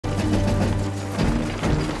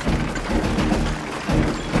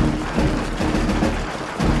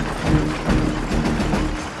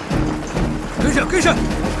跟上。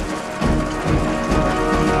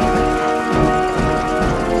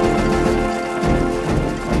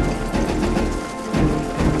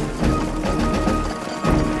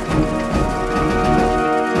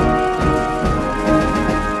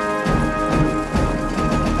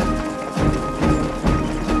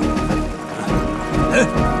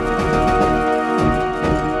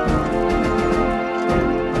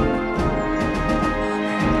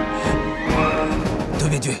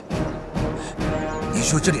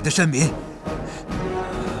 说这里的山民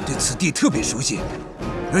对此地特别熟悉，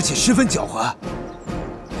而且十分狡猾。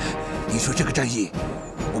你说这个战役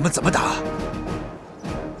我们怎么打？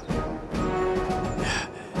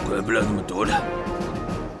管不了那么多了，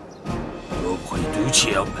多亏毒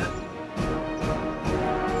气样吧。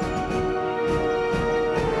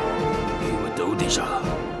给我头顶上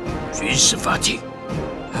军事法庭。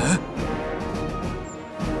啊！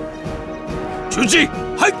出击！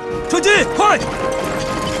嗨，出击！快！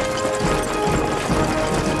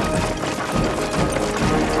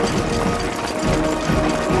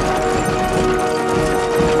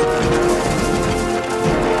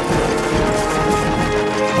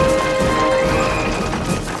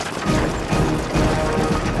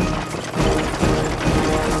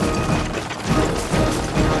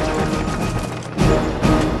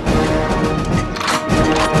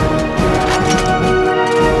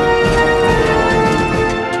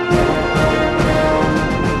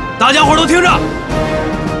 大家伙都听着，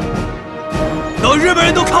等日本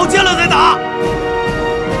人都靠近了再打，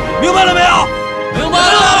明白了没有？明白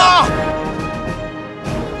了。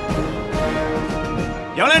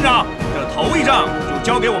杨连长，这头一仗就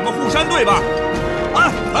交给我们护山队吧。哎，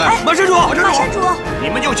马山主，马山主，你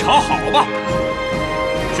们就瞧好吧，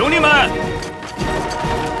兄弟们。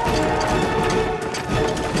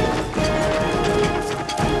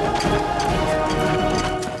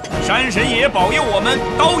 山神爷保佑我们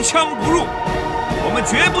刀枪不入，我们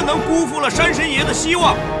绝不能辜负了山神爷的希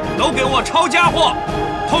望。都给我抄家伙，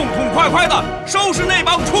痛痛快快的收拾那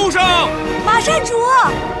帮畜生！马山主，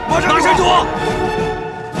马山主。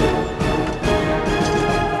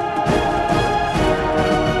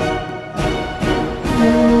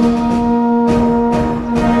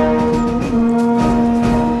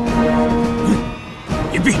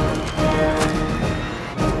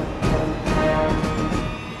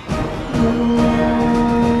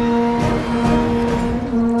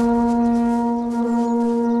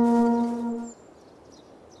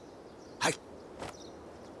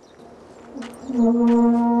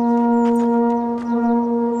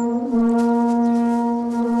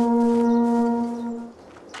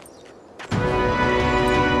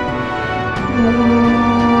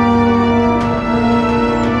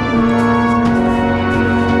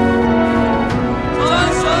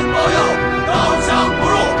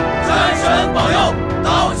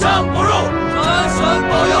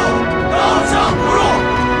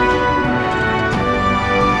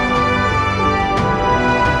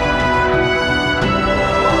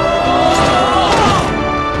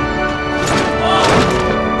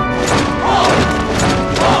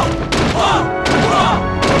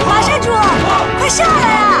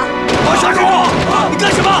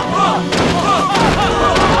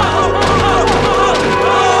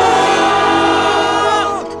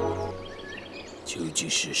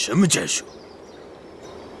 什么战术？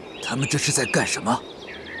他们这是在干什么？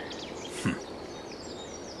哼，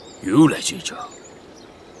又来这招，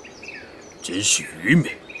真是愚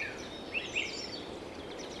昧！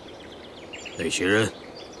那些人，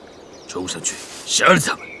冲上去杀了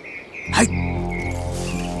他们！嗨，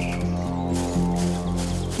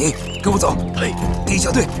你跟我走。嘿，第一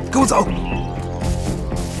小队跟我走。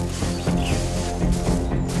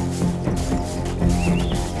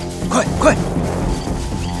快快！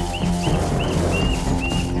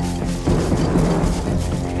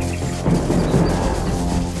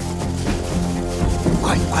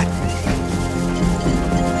 快！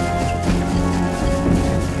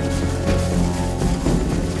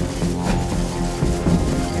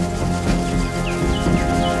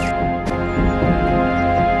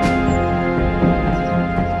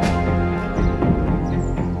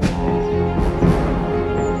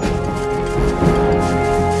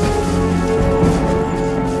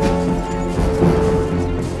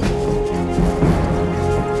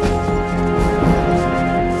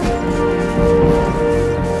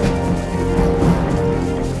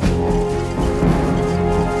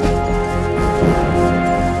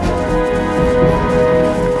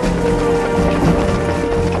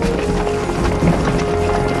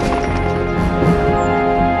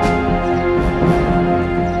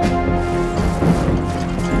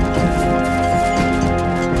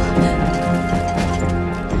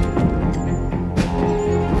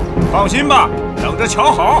放心吧，等着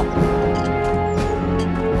瞧好。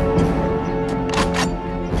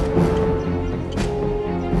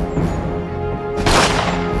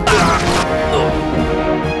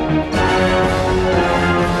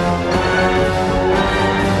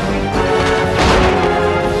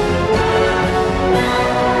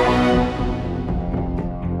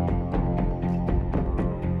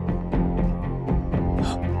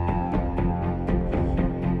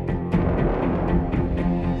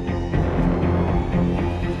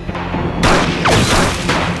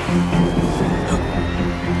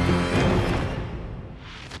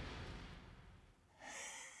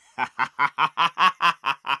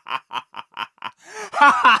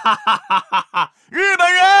日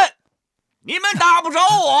本人，你们打不着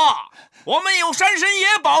我，我们有山神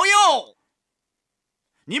爷保佑。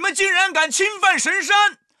你们竟然敢侵犯神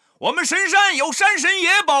山，我们神山有山神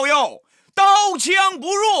爷保佑，刀枪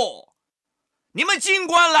不入。你们尽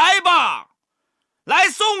管来吧，来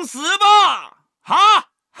送死吧！哈，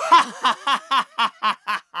哈哈哈哈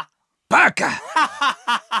哈哈！八嘎！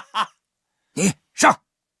你上！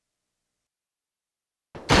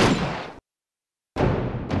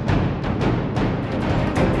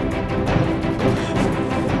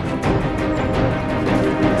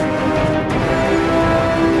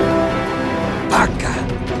八嘎！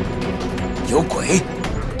有鬼！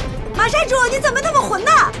马山主，你怎么那么混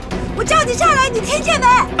呢？我叫你下来，你听见没？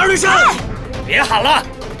二律师，别喊了，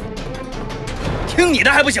听你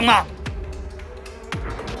的还不行吗？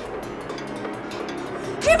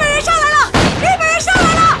日本人上来了！日本人上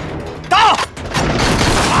来了！打！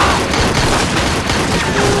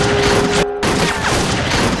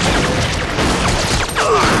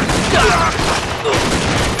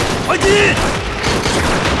还击！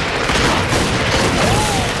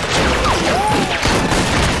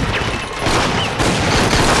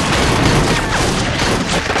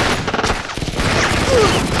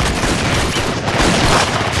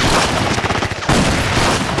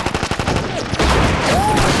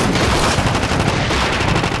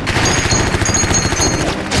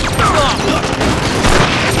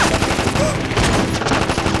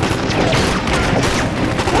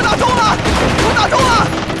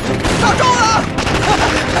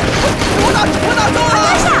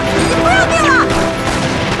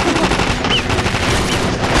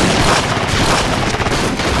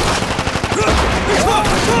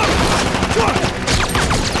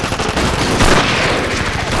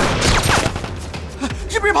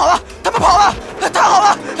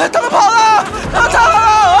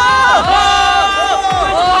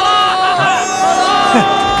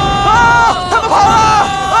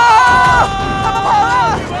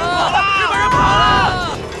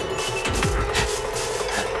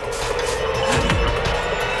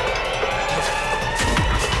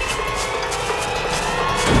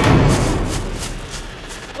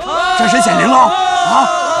山神显灵了啊！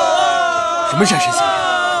什么山神显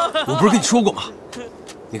灵？我不是跟你说过吗？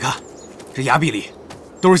你看，这崖壁里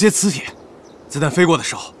都是些磁铁，子弹飞过的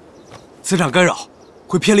时候，磁场干扰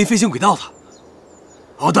会偏离飞行轨道的。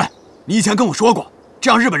哦，对，你以前跟我说过，这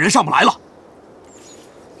样日本人上不来了。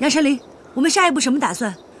杨丞琳，我们下一步什么打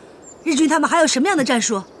算？日军他们还有什么样的战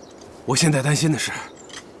术？我现在担心的是，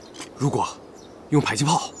如果用迫击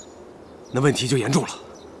炮，那问题就严重了。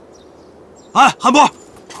哎，韩波。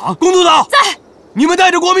啊，龚督导在，你们带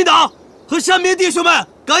着国民党和山民弟兄们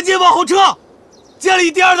赶紧往后撤，建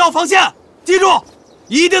立第二道防线。记住，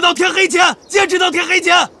一定到天黑前，坚持到天黑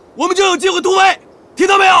前，我们就有机会突围。听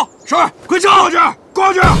到没有？是，快撤！过去，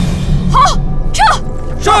过去。好，撤。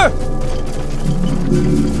是。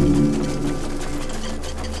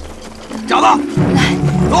饺子，来，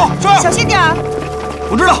走，是。小心点儿。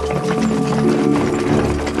我知道。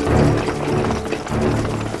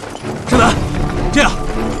志南，这样。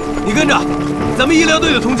你跟着咱们医疗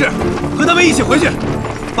队的同志，和他们一起回去，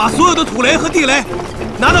把所有的土雷和地雷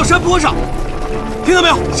拿到山坡上，听到没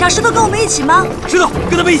有？小石头跟我们一起吗？石头，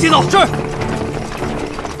跟他们一起走。是。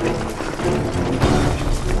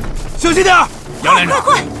小心点儿！杨连长，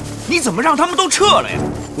快！你怎么让他们都撤了呀？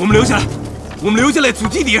我们留下来，我们留下来阻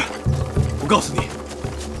击敌人。我告诉你，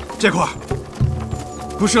这块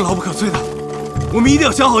不是牢不可摧的，我们一定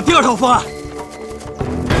要想好第二套方案。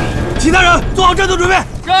其他人做好战斗准备。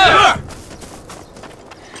是。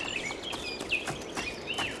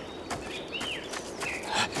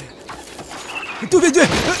渡边君，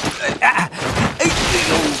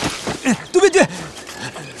渡边君，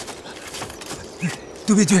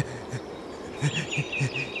渡边君，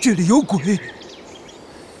这里有鬼。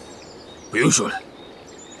不用说了，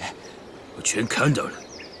我全看到了。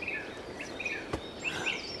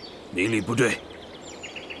命令部队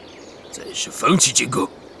暂时放弃进攻。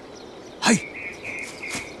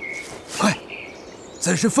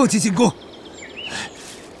暂时放弃进攻。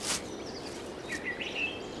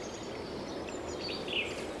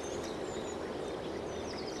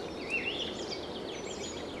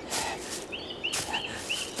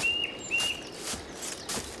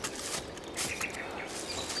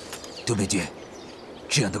东北军，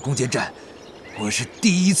这样的攻坚战，我是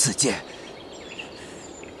第一次见。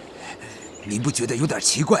您不觉得有点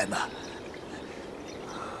奇怪吗？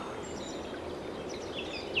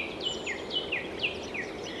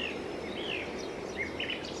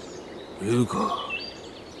如果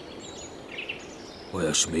我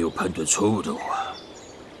要是没有判断错误的话，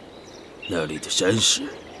那里的山石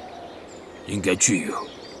应该具有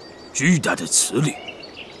巨大的磁力。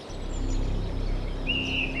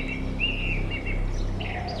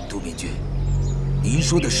杜明君，您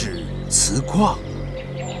说的是磁矿？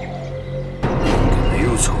没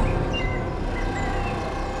有错。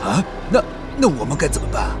啊，那我们该怎么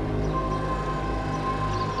办？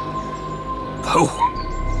炮火，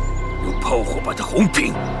用炮火把它轰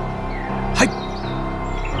平。还，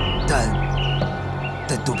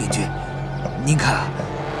但杜明君，您看啊，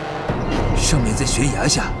上面在悬崖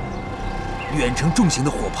下，远程重型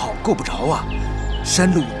的火炮够不着啊，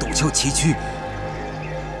山路陡峭崎岖。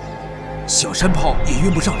小山炮也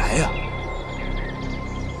运不上来呀！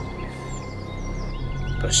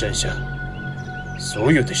把山下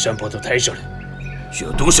所有的山炮都抬上来，需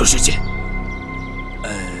要多少时间？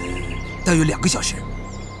大约2个小时。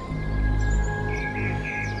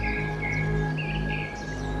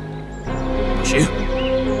不行，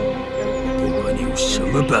不管你用什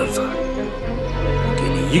么办法，我给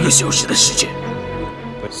你1个小时的时间，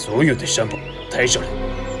把所有的山炮抬上来。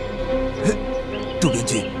杜明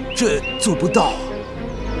君。这做不到啊！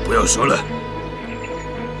不要说了，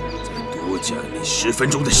再多奖你10分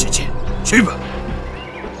钟的时间，去吧。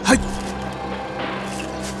嗨，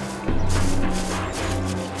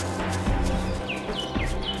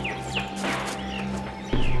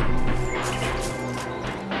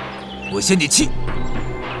我先点气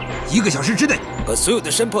，1个小时之内把所有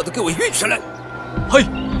的山炮都给我运上来。嘿。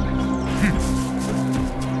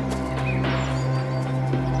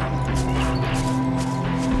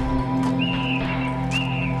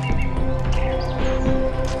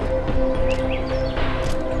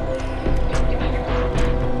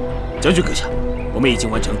将军阁下，我们已经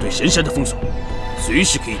完成对神山的封锁，随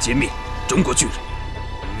时可以歼灭中国巨人。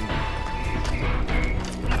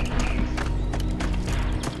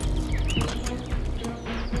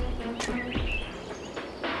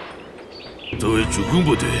作为主攻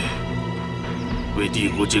部队，为帝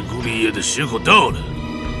国建功立业的时候到了，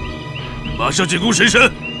马上进攻神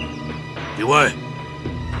山。另外，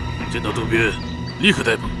见到渡边，立刻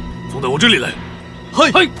逮捕，送到我这里来。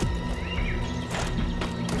嘿。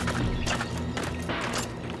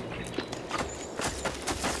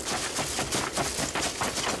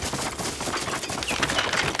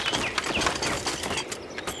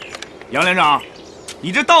杨连长，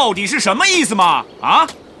你这到底是什么意思嘛？啊，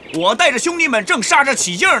我带着兄弟们正杀着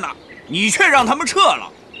起劲呢，你却让他们撤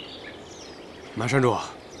了。马山主，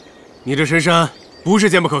你这神山不是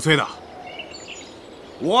坚不可摧的。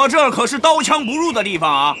我这可是刀枪不入的地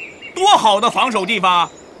方啊，多好的防守地方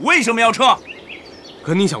啊，为什么要撤？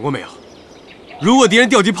可你想过没有，如果敌人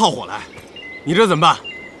调集炮火来，你这怎么办？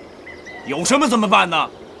有什么怎么办呢？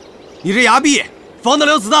你这崖壁防得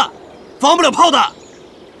了子弹，防不了炮弹。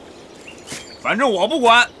反正我不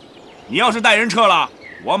管，你要是带人撤了，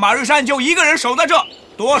我马瑞山就一个人守在这，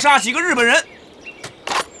多杀几个日本人。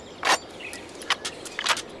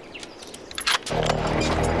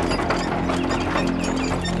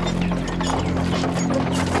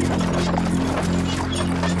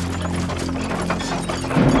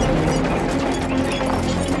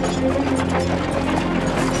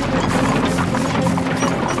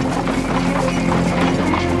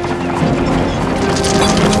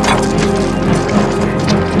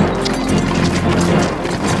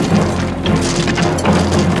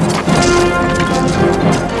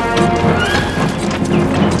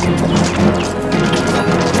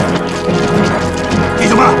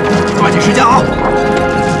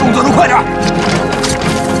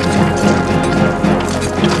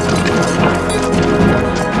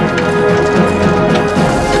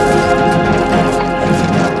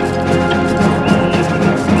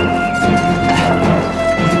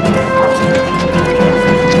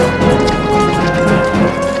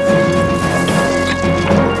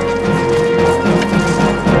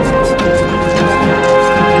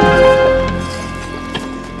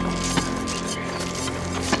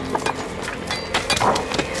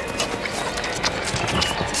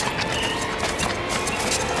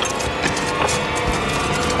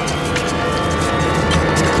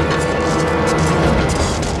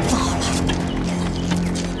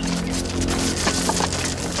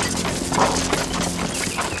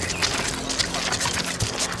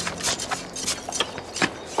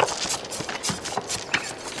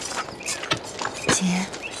鞋，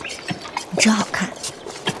你真好看。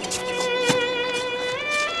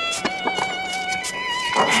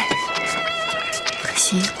可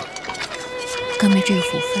惜，哥没这个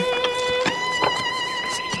福分。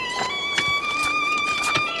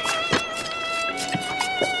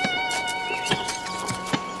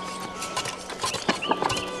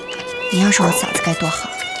你要是我嫂子该多好！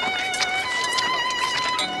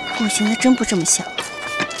我现在真不这么想。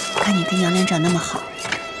看你跟杨连长那么好，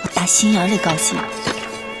我打心眼里高兴。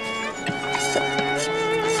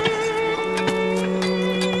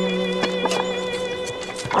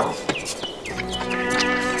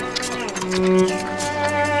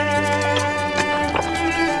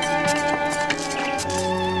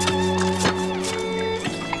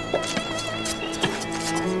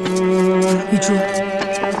玉珠，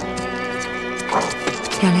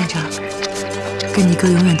杨连长，跟你哥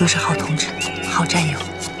永远都是好同志、好战友。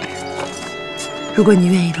如果你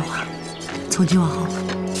愿意的话，从今往后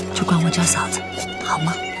就管我叫嫂子，好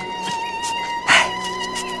吗？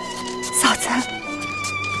嫂子，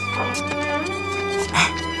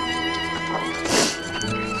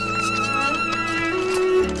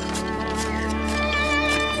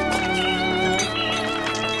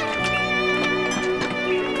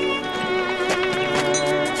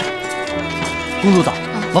公路导，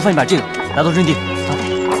麻烦你把这个拿到阵地。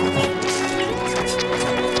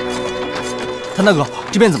谭大哥，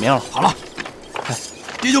这边怎么样了？好了。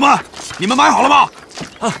弟兄们，你们买好了吗？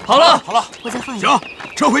好了，好了。我再放一个。行，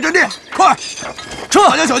撤回阵地，快！撤！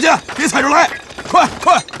大家小心，别踩着雷！快，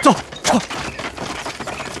走，撤！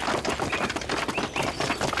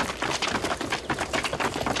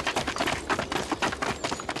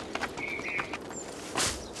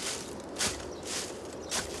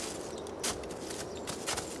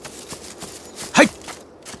嗨，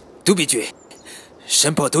杜边军，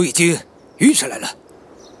山炮都已经运上来了，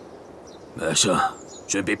马上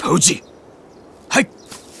准备炮击！嗨，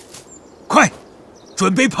快，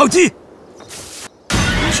准备炮击！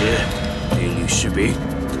一切命令士兵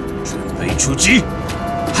准备出击！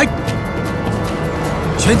嗨，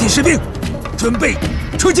全体士兵准备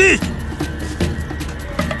出击！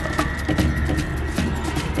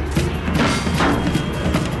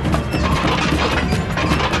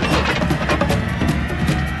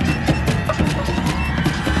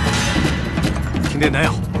听电弹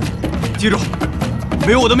药，记住，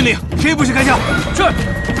没有我的命令，谁也不许开枪。是。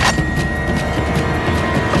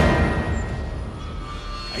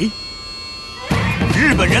哎，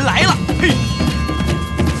日本人来了！嘿。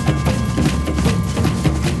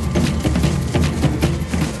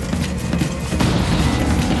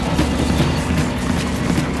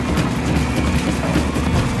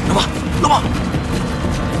老马！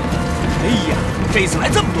哎呀，这次来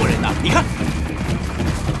这么多人呢，你看。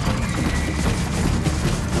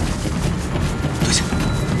蹲下。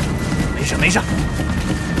没事。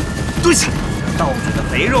蹲下。道主的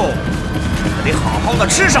肥肉可得好好的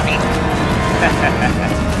吃上一口。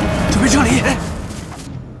准备撤离。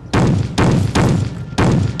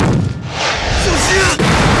小心！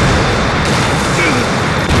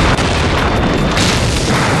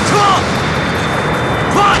撤！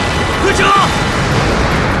快撤！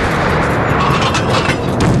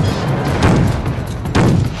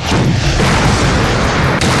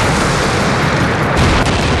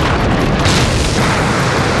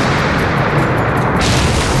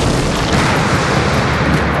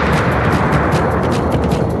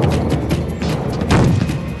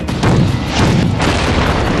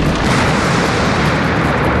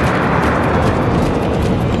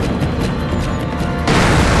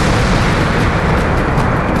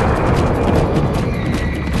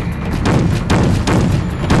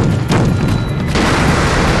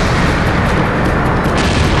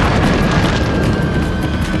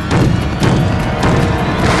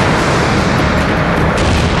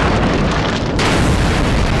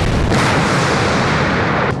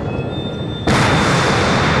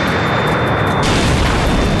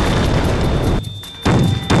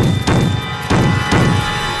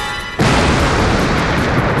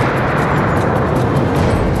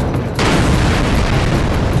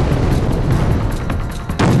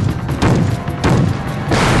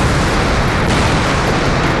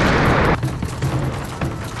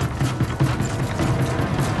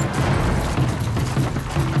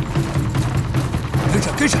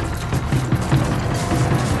跟上！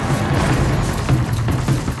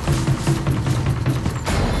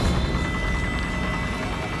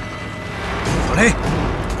小雷，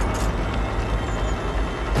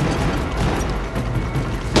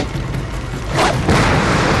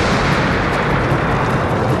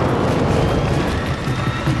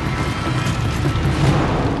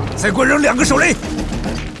再给我扔2个手雷！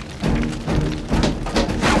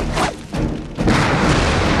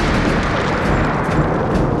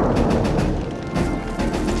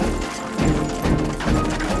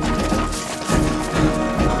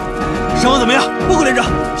伤亡怎么样？报告连长，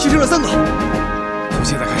牺牲了3个。从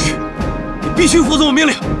现在开始，你必须服从我命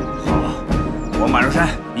令。好，我马上山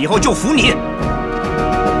以后就服你。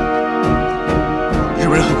日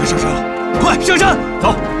本人很快上山了，快上山！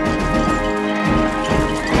走。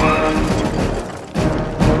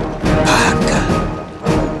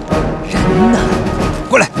人呢？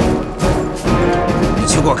过来，你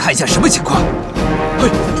去给我看一下什么情况。嘿。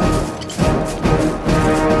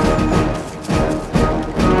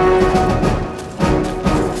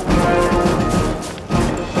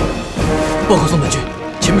报告松本君，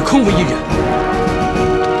前面空无一人。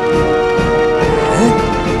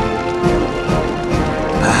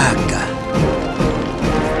八个。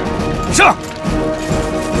上！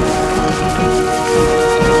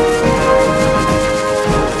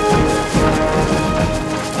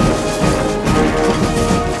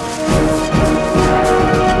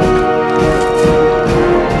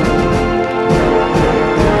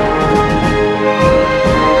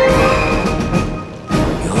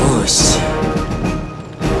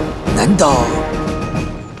难道？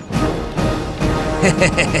嘿嘿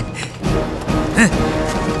嘿嘿，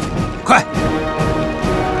快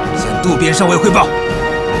向渡边上尉汇报，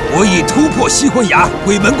我已突破西昏崖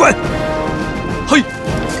鬼门关。嘿，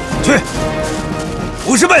去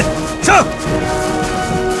，50分上。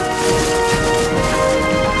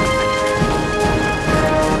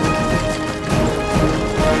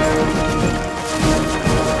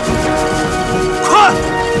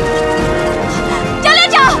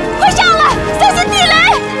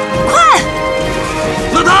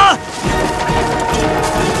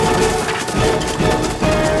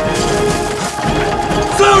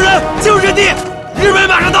进入阵地，日本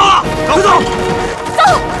马上到了，快走！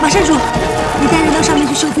走，马山主，你带人到上面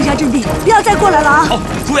去修复一下阵地，不要再过来了啊！好，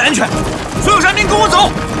注意安全，所有山兵跟我走。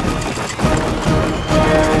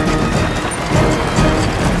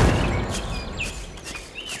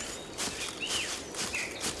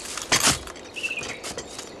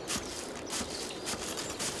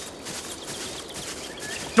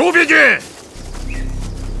周边军。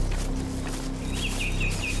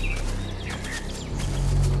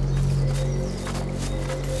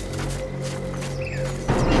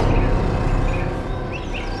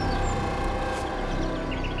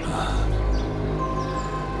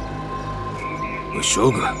我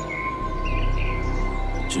说过，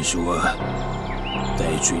这是我戴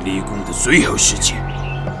罪立功的最后时间，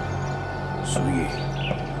所以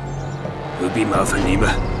何必麻烦你们？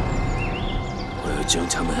我要将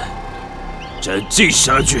他们斩尽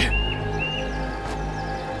杀绝。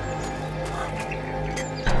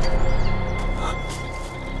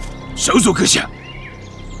稍作阁下，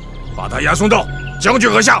把他押送到将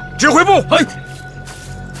军阁下指挥部。嘿，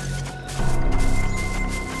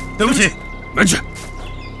对不起，慢着。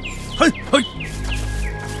嘿，嘿。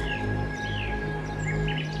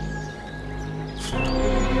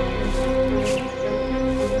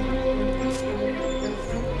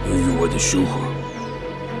由于我的疏忽，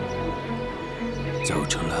造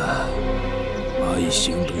成了蚂蚁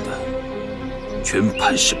行动的全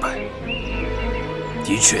盘失败，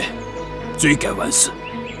的确罪该万死。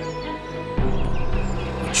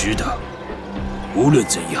我知道，无论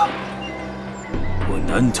怎样，我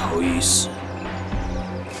难逃一死。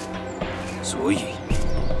所以，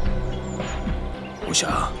我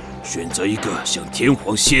想选择一个向天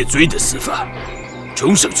皇谢罪的死法，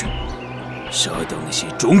冲上去，杀掉那些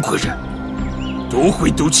中国人，夺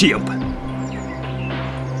回毒气样本。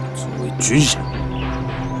作为军人，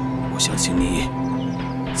我想请你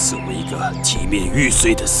赐我一个体面玉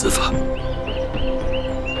碎的死法，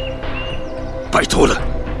拜托了。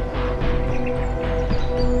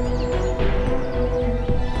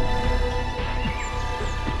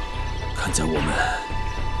在我们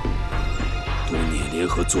多年联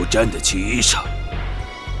合作战的情谊上，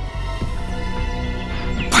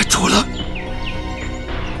拜托了。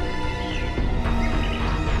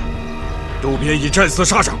渡边已战死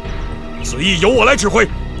沙场，此役由我来指挥，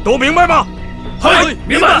都明白吗？嘿，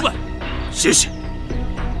明白。谢谢。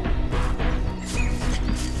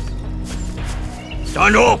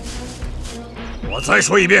站住！我再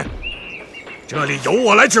说一遍，这里由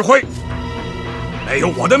我来指挥，没有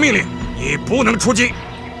我的命令，你不能出击。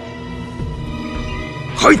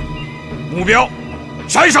嘿，目标，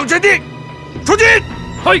山上阵地，出击！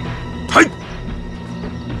嘿，嘿。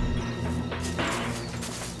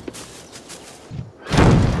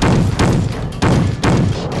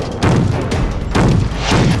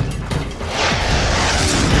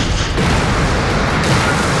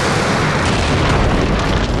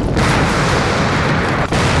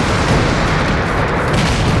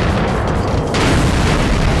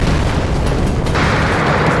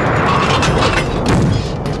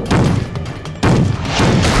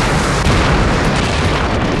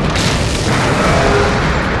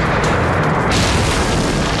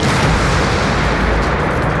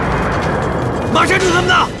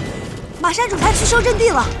收阵地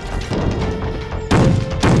了。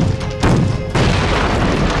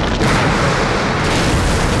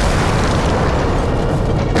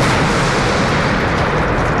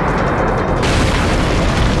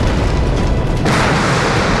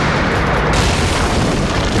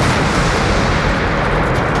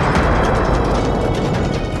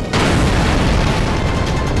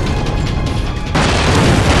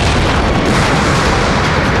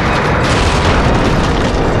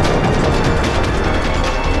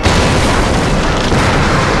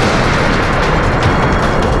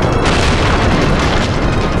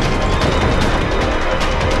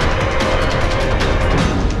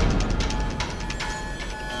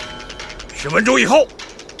10分钟以后，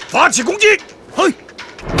发起攻击！嘿。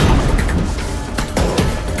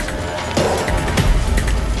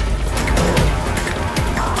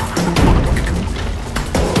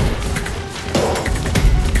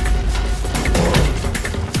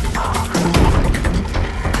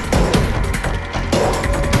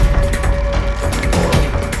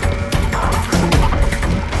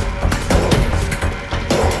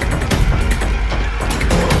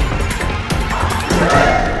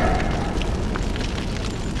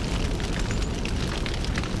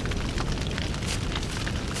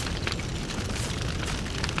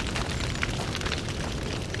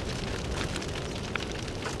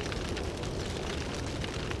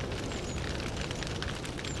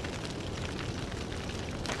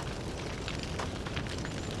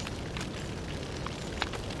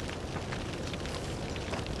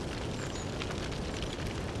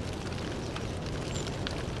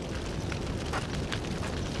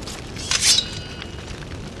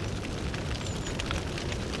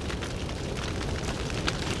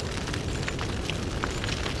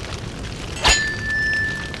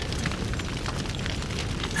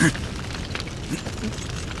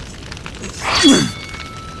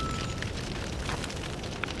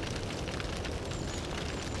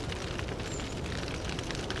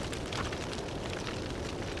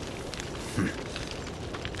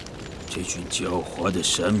这群狡猾的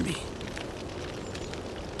山民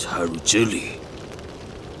踏入这里，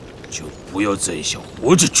就不要再想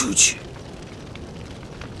活着出去。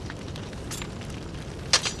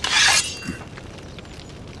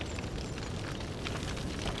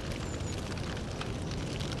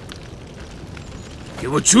给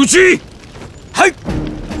我出去！嗨！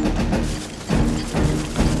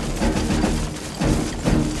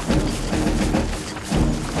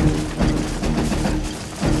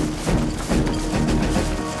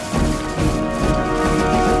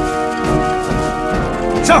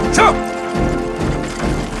上！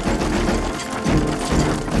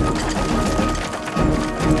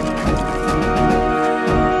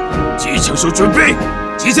机枪手准备，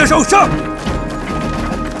机枪手上！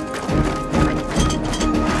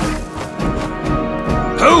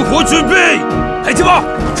炮火准备，迫击炮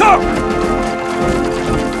上！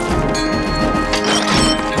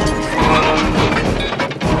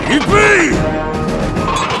预备，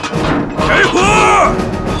开火！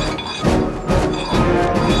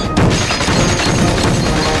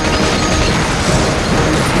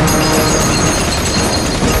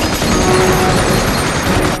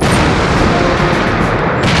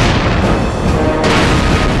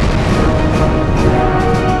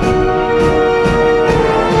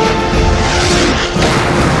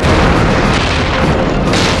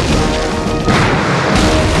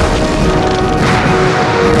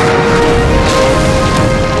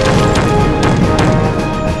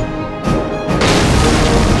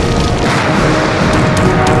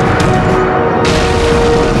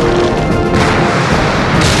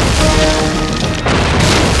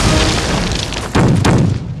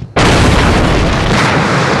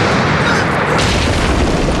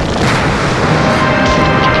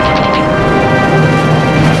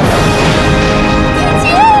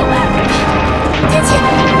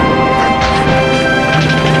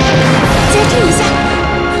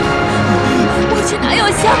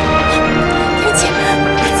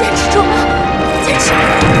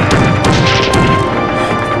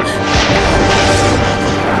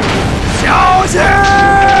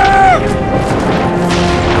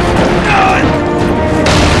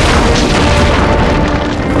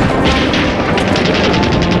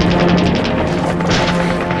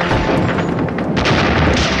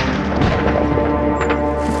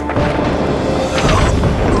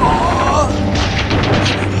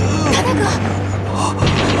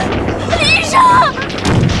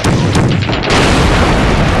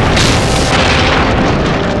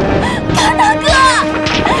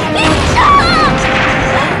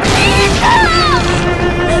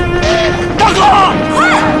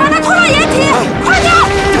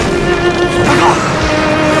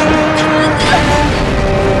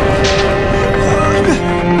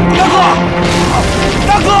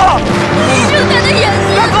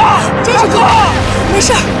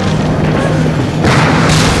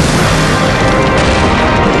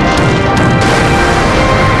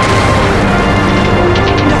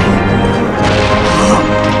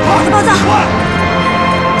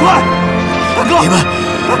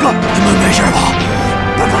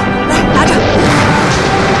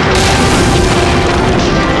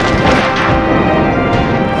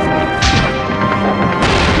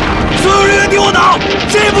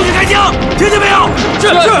听见没有？是。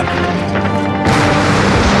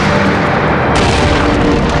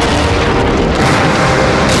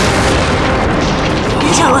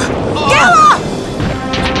别抢了，给我！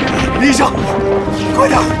李生，快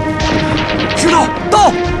点！石头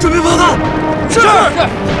到，准备炮弹。是。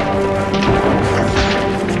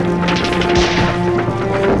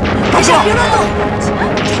没事，别乱动。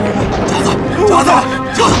夹子，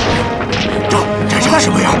这是个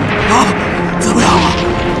什么样啊？怎么样了？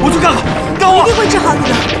我去看看。等我。一定会治好你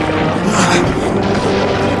的。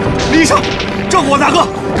李生，照顾我大哥。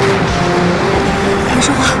别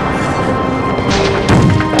说话。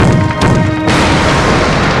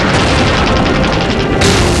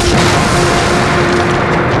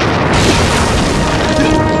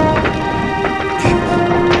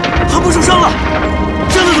韩部受伤了，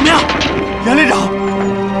伤得怎么样？杨连长，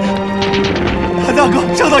韩大哥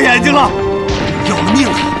伤到眼睛了，要了命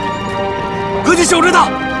了！快去守着他，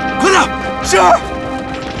快点！是。有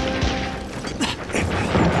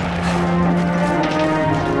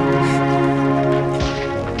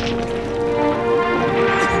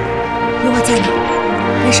我在呢，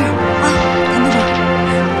没事啊，谭队长。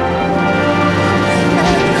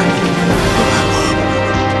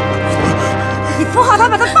你扶好他，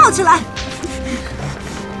把他抱起来。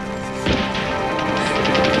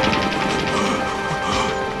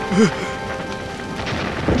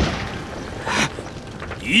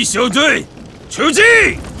一小队出击！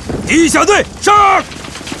一小队上！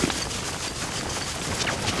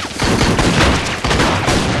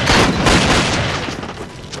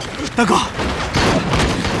大哥，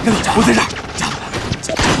我在这儿。家子，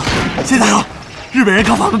现在啊，日本人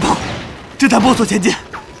靠法轮炮正在摸索前进。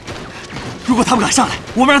如果他们敢上来，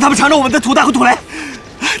我们让他们尝尝我们的土弹和土雷。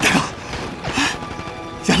大哥，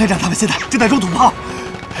杨连长他们现在正在装土炮。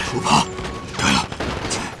土炮。对了，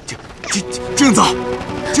镜子，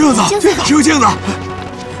只有镜子。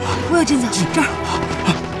我有镜子，这儿。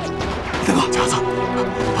大哥，夹子，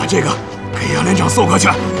把这个给杨连长送过去，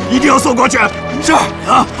一定要送过去。是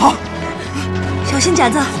啊，好。小心夹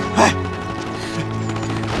子。哎。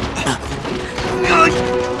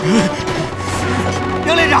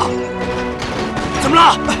杨连长，怎么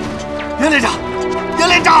了？杨连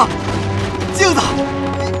长，镜子。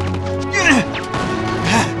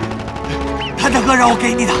谭大哥让我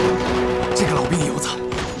给你的。这个老兵油子，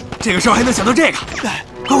这个时候还能想到这个？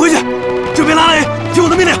快回去，准备拉雷！听我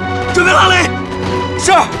的命令，准备拉雷！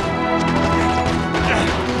是。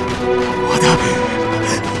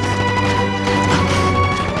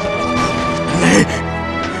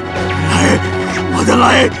我的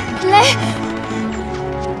雷！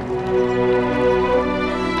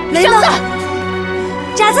雷呢？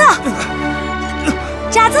夹子，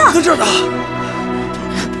在这儿呢。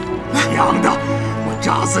娘的，我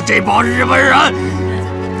炸死这帮日本人！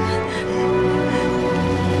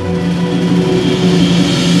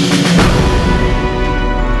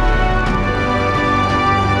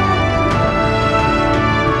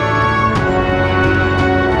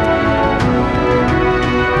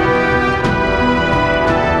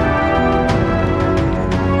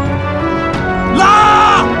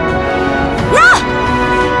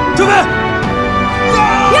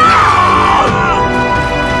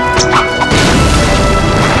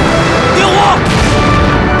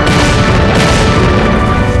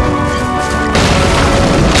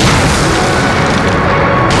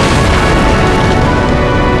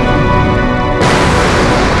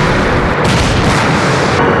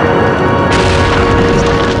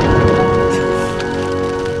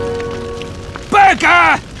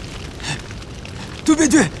对面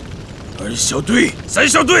军，2小队、3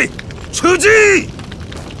小队，出击！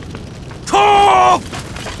冲！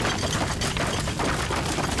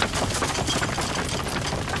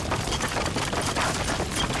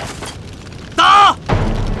打！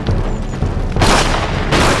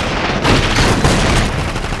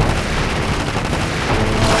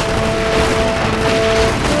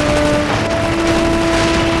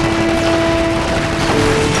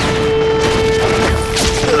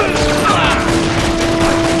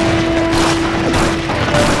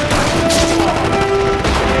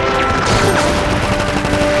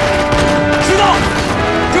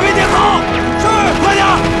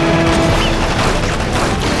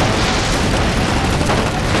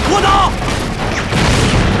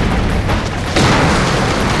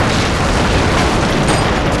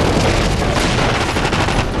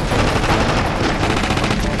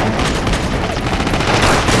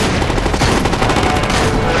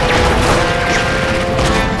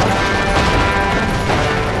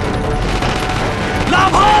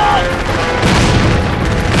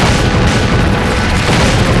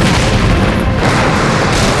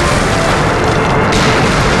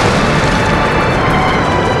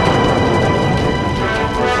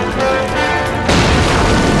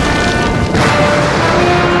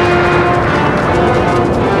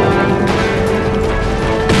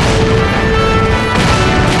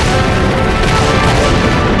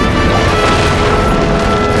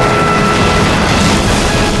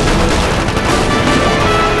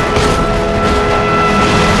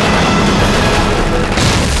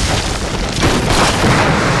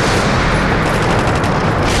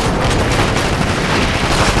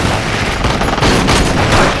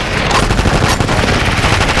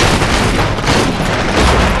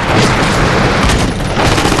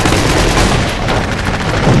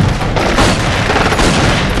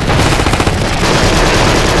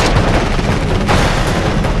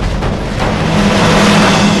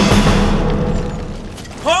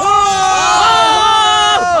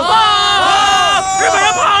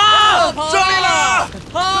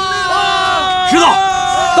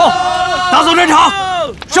走战场。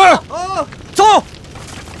是。走。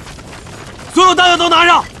所有弹药都拿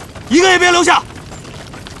上，一个也别留下。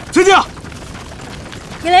前进。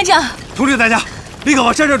严连长，通知大家，立刻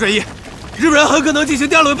往山上转移，日本人很可能进行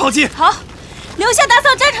第二轮炮击。好，留下打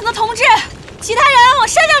扫战场的同志，其他人往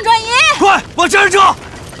山上转移。快，往山上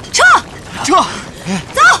撤！撤！撤！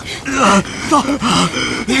走！走！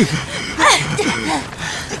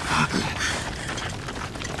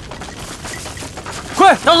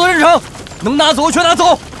快，打扫战场，能拿走全拿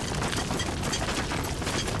走。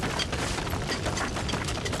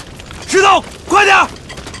石头，快点！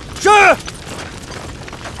是。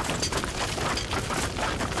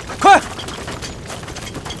快，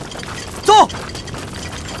走！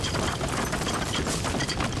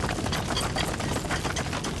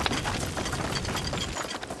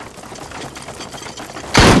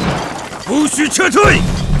不许撤退！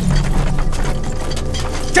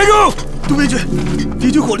站住！杜编剧，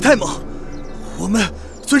敌军火力太猛，我们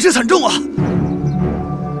损失惨重啊！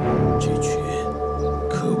这群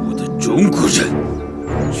可恶的中国人，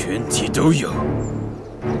全体都有！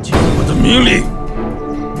听我的命令，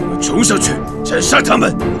我冲上去斩杀他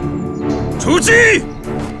们！出击！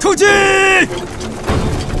出击！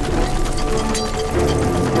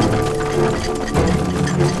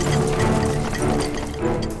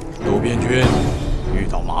渡边军遇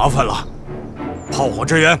到麻烦了，炮火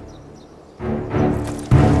支援。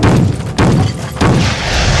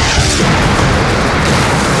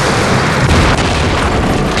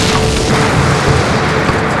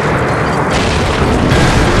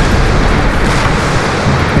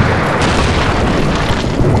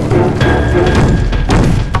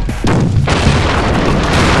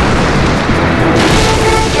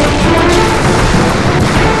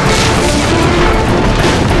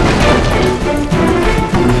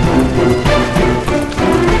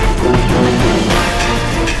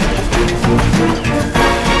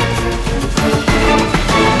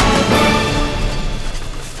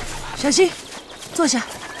小心，坐下。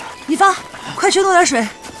一方，快去弄点水。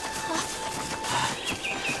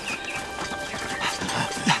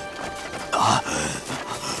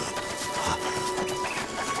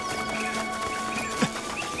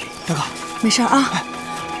大哥，没事啊。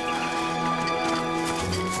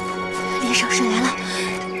连上水来了。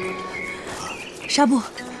纱布。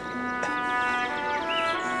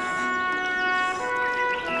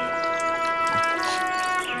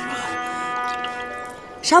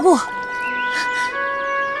纱布，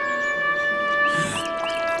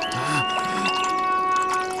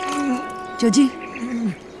酒精，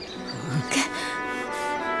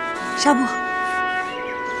纱布，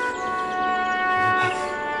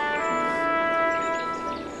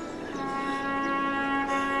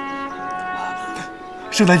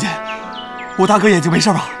圣诞姐，我大哥眼睛没事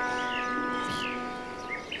吧？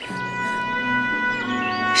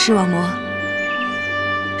视网膜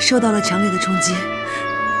受到了强烈的冲击。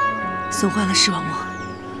损坏了视网膜。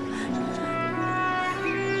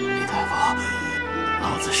李大夫，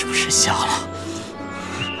老子是不是瞎了？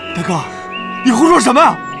大哥，你胡说什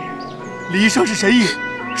么？李医生是神医，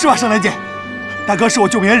是吧，圣兰姐？大哥是我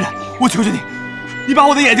救命恩人，我求求你，你把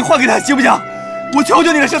我的眼睛换给他，行不行？我求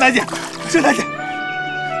求你了，圣兰姐，圣兰姐，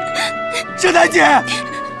圣兰姐！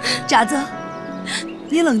傻子，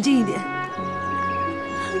你冷静一点。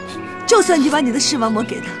就算你把你的视网膜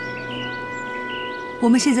给他。我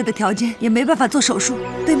们现在的条件也没办法做手术，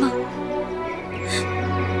对吗？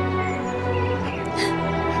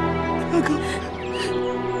大哥，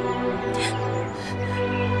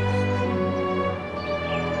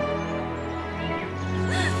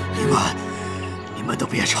你们都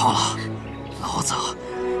别吵了，老子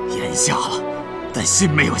眼瞎了，但心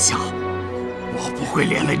没有瞎。我不会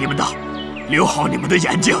连累你们的，留好你们的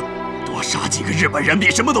眼睛，多杀几个日本人比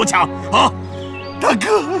什么都强啊！大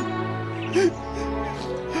哥。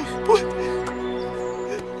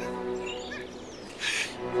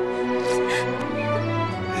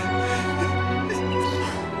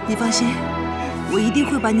你放心，我一定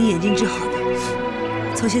会把你眼睛治好的。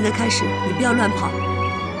从现在开始，你不要乱跑，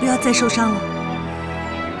不要再受伤了。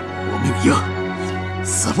我命硬，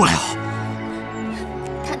死不了。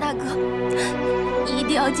谭大哥，你一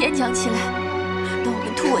定要坚强起来。等我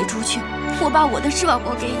们突围出去，我把我的视网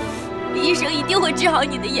膜给你，医生一定会治好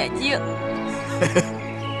你的眼睛。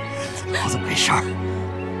老子没事儿。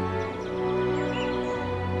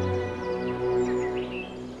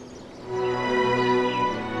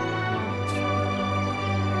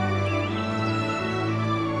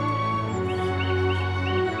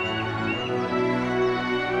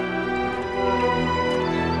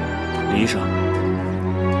李医生，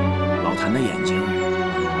老谭的眼睛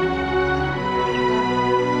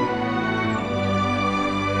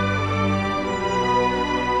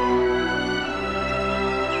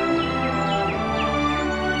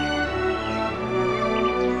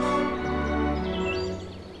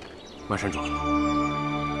马山主，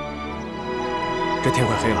这天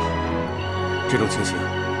快黑了，这种情形，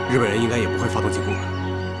日本人应该也不会发动进攻了。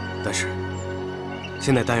但是，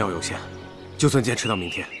现在弹药有限，就算坚持到明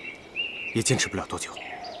天，也坚持不了多久。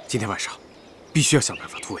今天晚上，必须要想办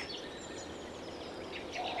法突围。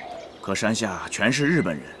可山下全是日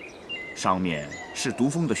本人，上面是毒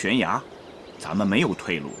蜂的悬崖，咱们没有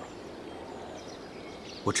退路了。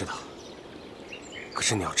我知道，可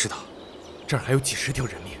是你要知道，这儿还有几十条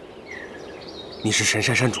人命。你是神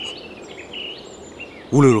山山主，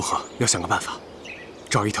无论如何要想个办法，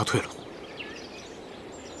找一条退路。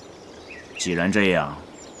既然这样，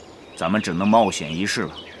咱们只能冒险一试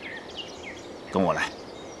了。跟我来。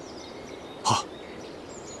好。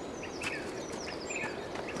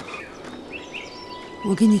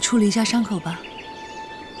我给你处理一下伤口吧。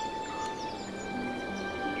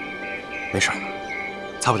没事，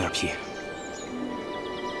擦不点皮。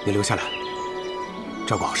你留下来，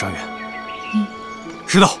照顾好伤员。嗯。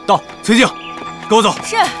石头到，崔静，跟我走。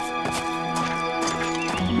是。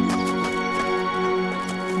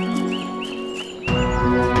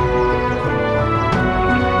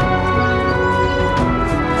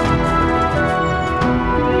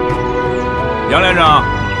杨连长，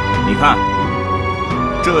你看，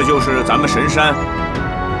这就是咱们神山，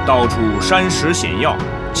到处山石险要，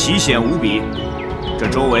奇险无比。这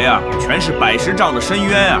周围啊，全是百10丈的深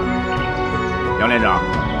渊啊！杨连长，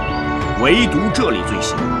唯独这里最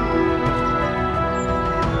险。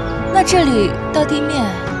那这里到地面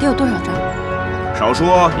得有多少丈？少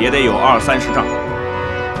说也得有20-30丈。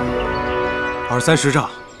20-30丈，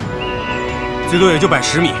最多也就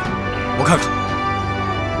110米。我看看。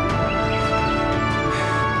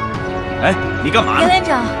哎，你干嘛呢？杨连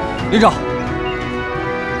长，连长，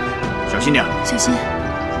小心点。小心。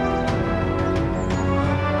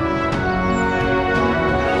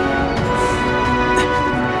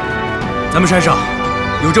咱们山上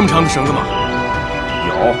有这么长的绳子吗？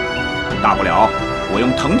有，大不了我用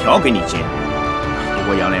藤条给你接。不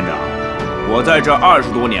过杨连长，我在这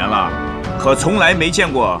20多年了，可从来没见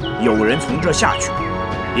过有人从这下去，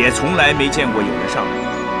也从来没见过有人上来，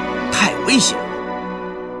太危险了。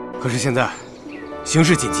可是现在形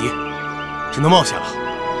势紧急，只能冒险了。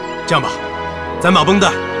这样吧，咱把绷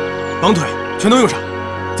带、绑腿全都用上，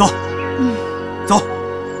走。嗯，走。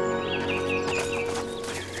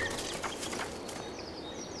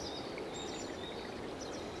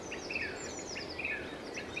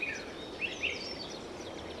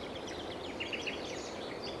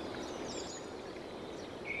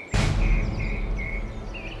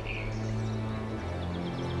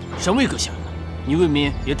上尉阁下，你未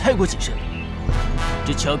免也太过谨慎了。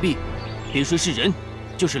这峭壁，别说是人，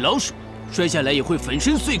就是老鼠，摔下来也会粉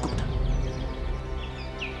身碎骨的。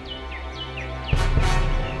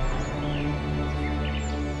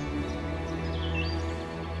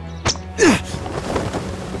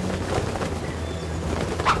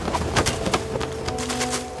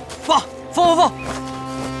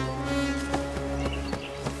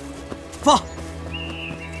放！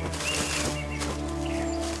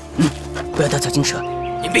不要打草惊蛇，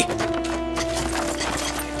隐蔽。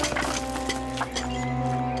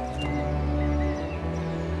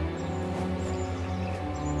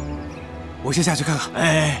我先下去看看。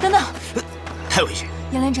哎，等等，太危险！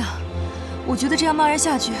杨连长，我觉得这样贸然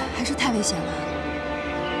下去还是太危险了。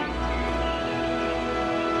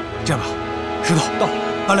这样吧，石头到，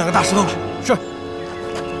搬2个大石头来。是。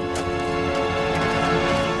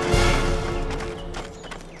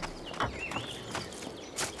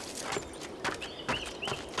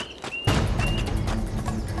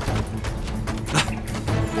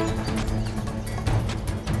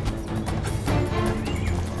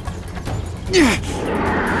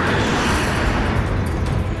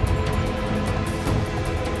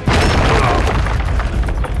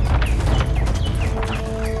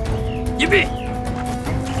隐蔽。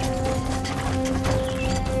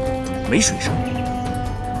没水声，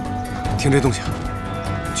听这动静，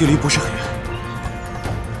距离不是很远。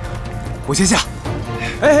我先下。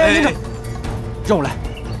哎，连长，让我来。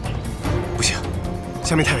不行，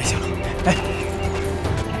下面太危险了。哎，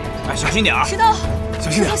小心点啊！石头，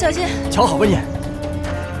小心点，小心！瞧好吧你。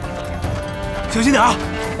小心点啊！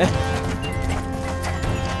哎。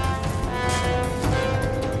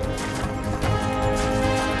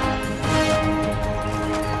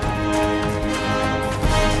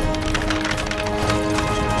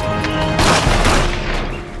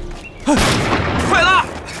快拉！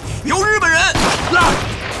有日本人！拉！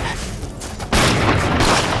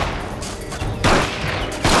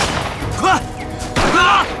快！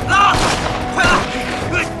拉！快拉！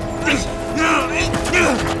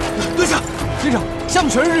队长，连长，下面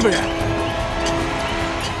全是日本人。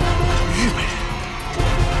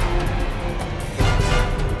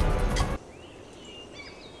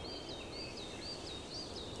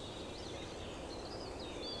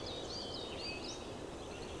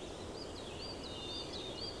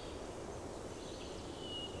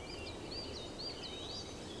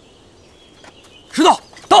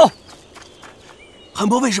韩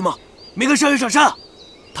伯为什么没跟上尉上山啊？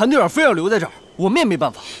谭队长非要留在这儿，我们也没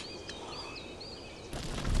办法。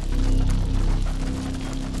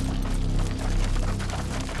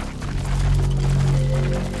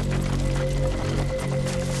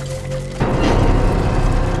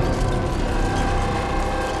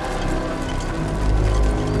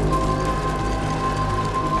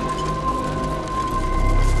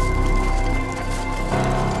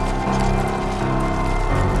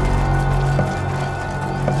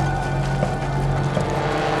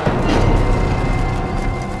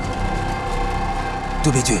渡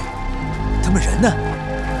边君，他们人呢？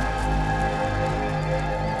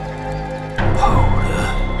跑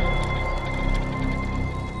了。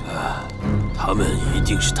他们一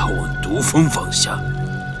定是逃往毒峰方向。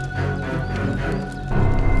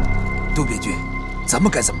渡边君，咱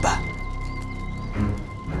们该怎么办？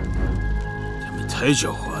他们太狡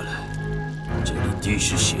猾了，这里地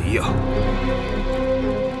势险要。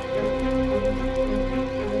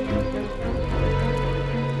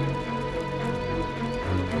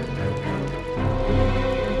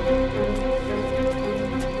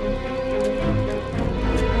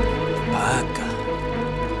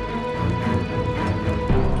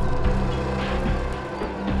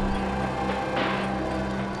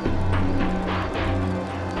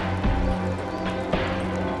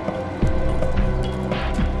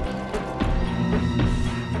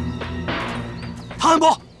韩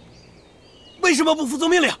伯，为什么不服从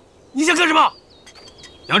命令？你想干什么？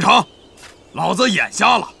杨成，老子眼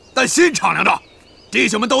瞎了，但心敞亮着。弟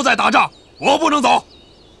兄们都在打仗，我不能走。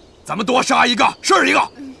咱们多杀一个是一个。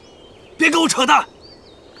别跟我扯淡！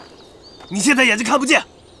你现在眼睛看不见，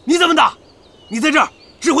你怎么打？你在这儿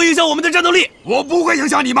只会影响我们的战斗力。我不会影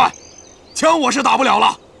响你们，枪我是打不了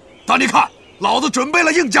了，但你看，老子准备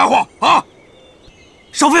了硬家伙啊！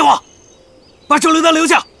少废话，把手榴弹留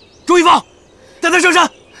下，注意放。带他上山。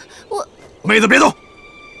妹子别动。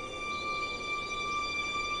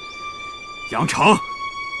杨成，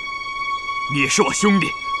你是我兄弟，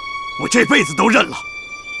我这辈子都认了。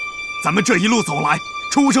咱们这一路走来，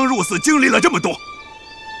出生入死，经历了这么多，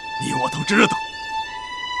你我都知道，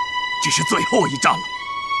这是最后一战了。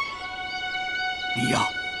你呀，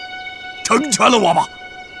成全了我吧。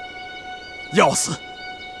要死，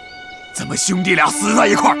咱们兄弟俩死在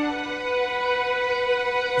一块儿。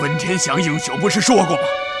文天祥英雄不是说过吗？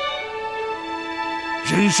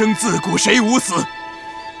人生自古谁无死，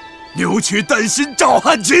留取丹心照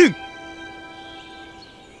汗青。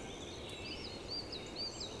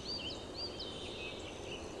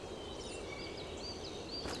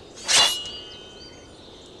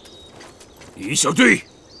一小队，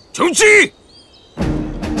成击！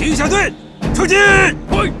一小队，出击！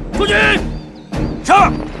快，出击！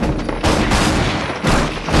上！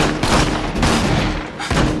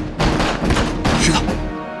石头，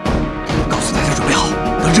告诉大家准备好，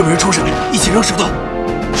等日本人冲上来，一起扔石头。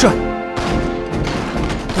是。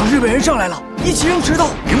等日本人上来了，一起扔石头。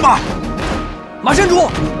明白。马山主，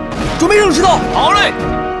准备扔石头。好嘞。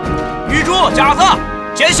玉珠、甲子，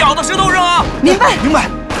捡小的石头扔啊。明白。明白。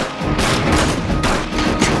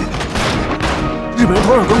日本人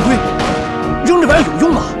头上钢盔，扔这玩意有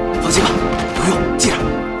用吗？放心吧，有用。记着，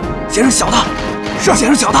先扔小的。是，先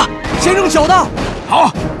扔小的。先扔小的。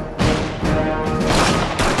好。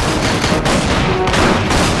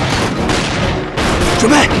准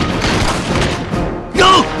备，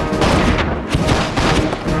扔！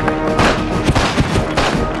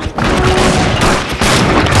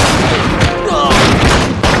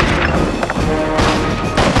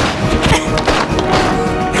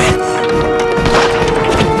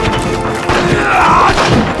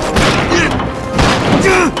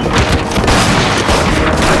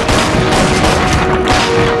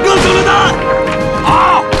扔手榴弹！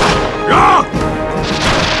好，扔！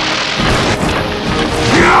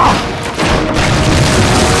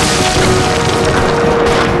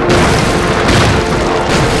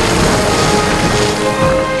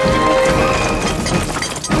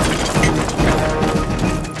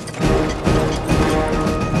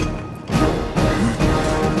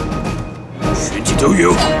全体都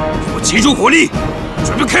有，给我集中火力，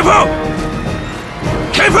准备开炮！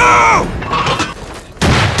开炮！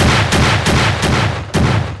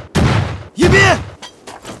迎宾！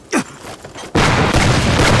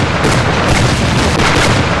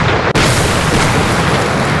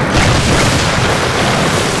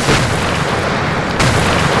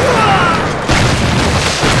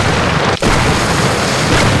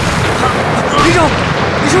连长，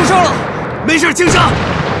你受伤了？没事，轻伤。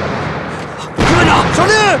一班长，小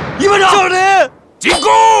林！一班长，小林！进攻！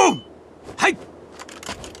嘿，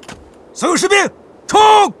所有士兵，冲！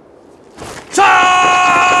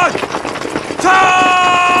杀！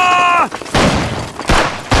杀！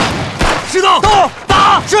石头，到，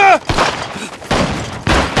打！是。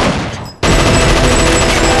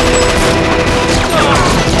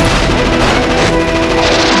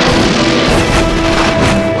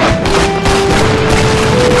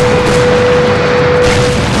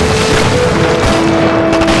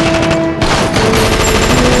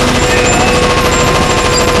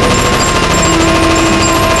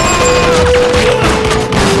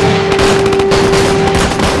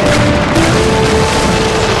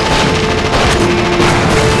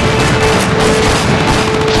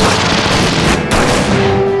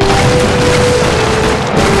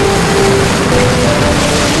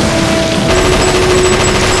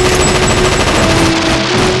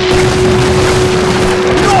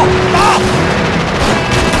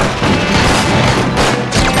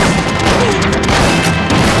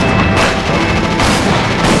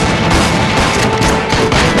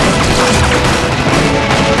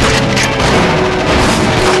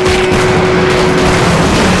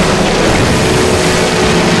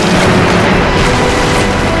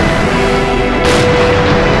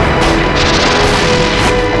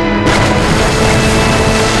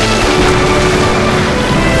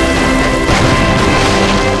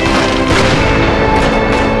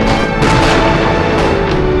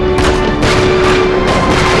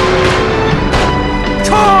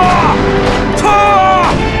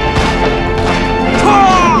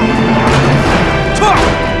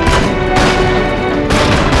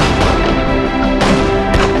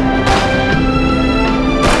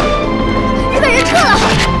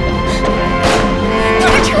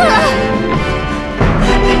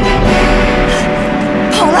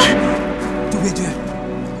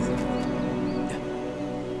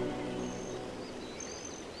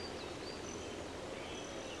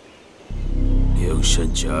山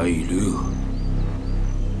甲一流，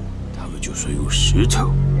他们就算用石头，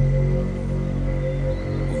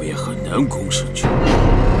我们也很难攻上去。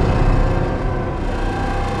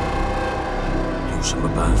有什么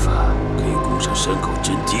办法可以攻上山口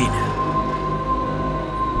阵地呢？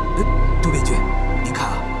渡边君，您看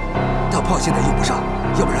啊，大炮现在用不上，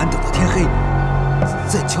要不然等到天黑，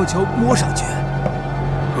再悄悄摸上去。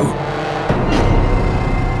哦，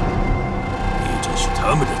你这是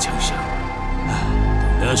他们的强项。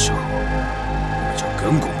 那时候我们就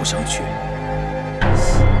更攻不上去。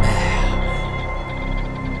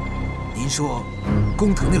您说，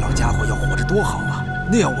工藤那老家伙要活着多好啊！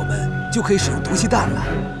那样我们就可以使用毒气弹了。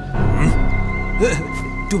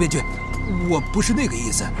渡边君，我不是那个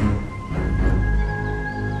意思。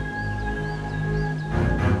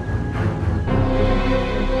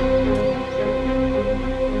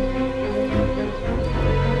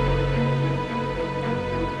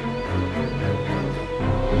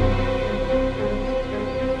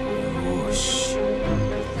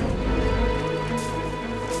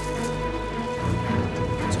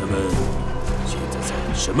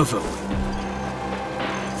什么范围？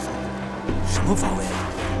什么方位啊？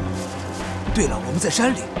对了，我们在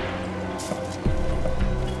山里。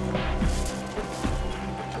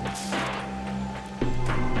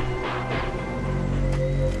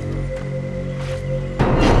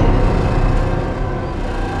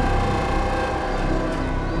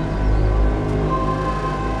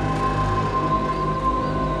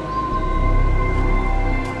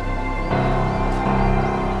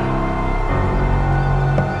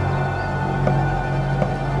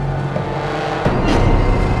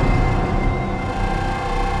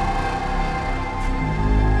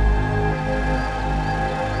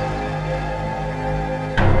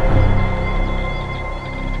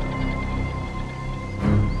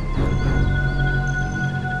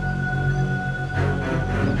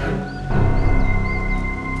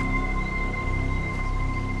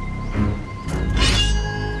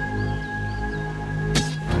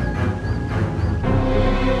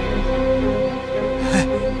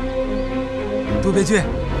渡边君，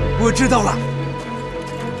我知道了。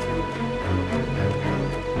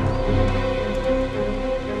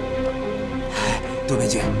渡边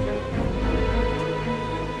君，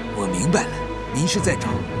我明白了，您是在找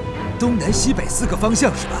东南西北4个方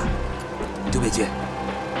向是吧？渡边君，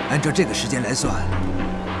按照这个时间来算，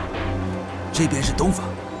这边是东方，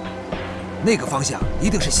那个方向一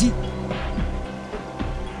定是西。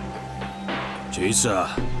这一次啊，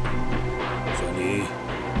算你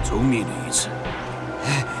聪明了一次。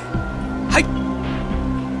 嗨！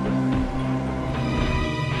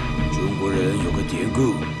中国人有个典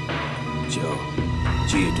故，叫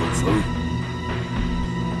借东风。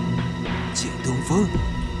借东风。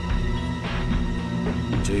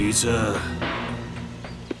这一次，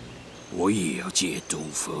我也要借东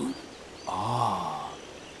风。哦。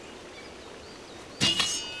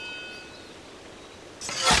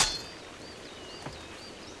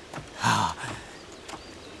啊！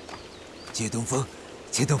借东风，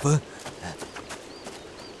借东风。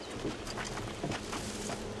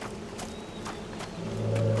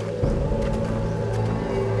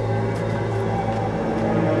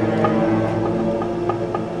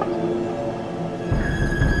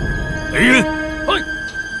来人！嘿，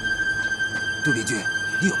杜边军，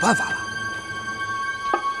你有办法了？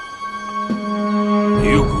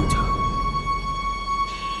没有攻他，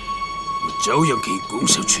我照样可以攻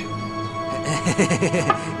上去。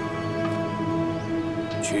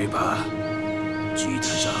去把祭坛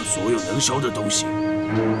上所有能烧的东西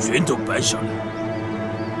全都搬上来，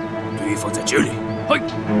堆放在这里。嘿，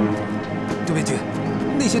杜边军，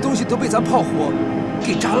那些东西都被咱炮火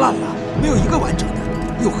给炸烂了，没有一个完整的，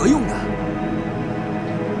有何用呢？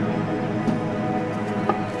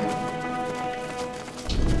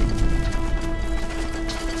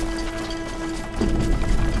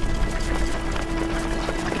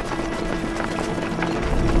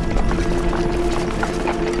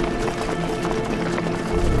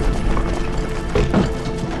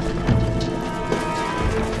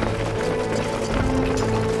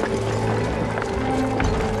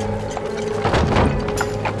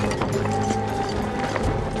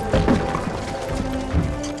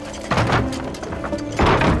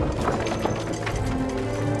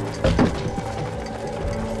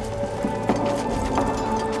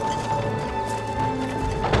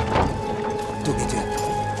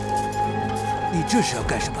这是要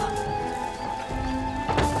干什么？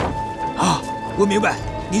啊，我明白，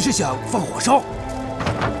你是想放火烧。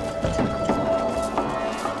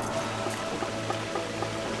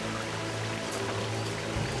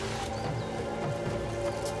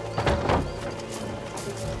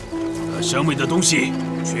把上面的东西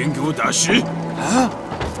全给我打实！啊，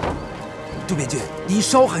杜边军，你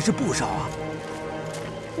烧还是不烧啊？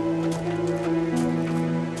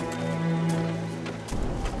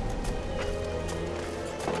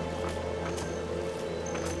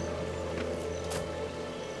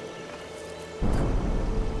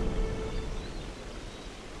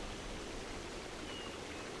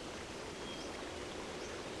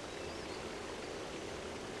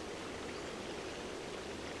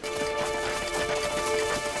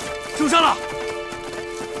受伤了，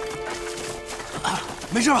啊，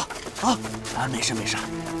没事吧？没事，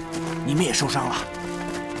你们也受伤了？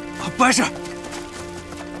不碍事。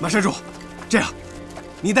马山主，这样，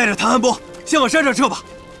你带着谭安波先往山上撤吧。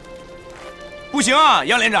不行啊，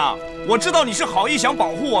杨连长，我知道你是好意想保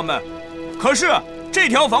护我们，可是这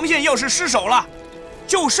条防线要是失守了，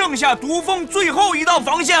就剩下独峰最后一道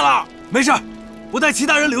防线了。没事，我带其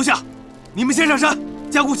他人留下，你们先上山，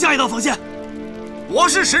加固下一道防线。我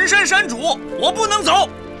是神山山主，我不能走。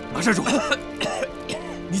马山主，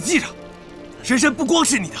你记着，神山不光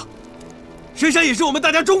是你的，神山也是我们大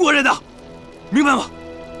家中国人的，明白吗？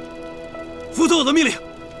服从我的命令。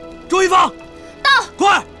周一芳，到，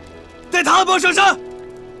快，带谭安波上山。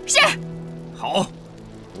是。好，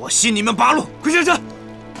我信你们八路，快上山。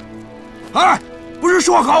哎，不是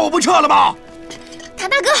说好我不撤了吗？谭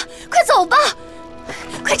大哥，快走吧，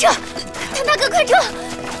快撤！谭大哥，快撤！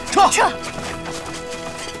撤！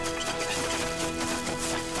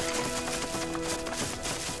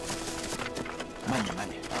慢点，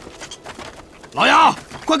老杨，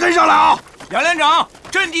快跟上来啊！杨连长，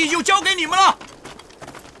阵地就交给你们了。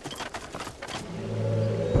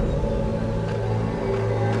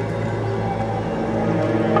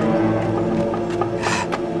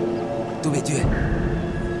杜边军，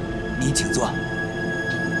您请坐。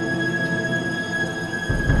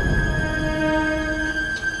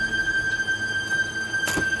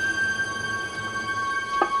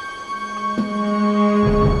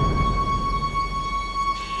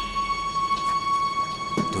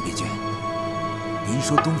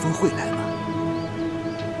说东风会来吗？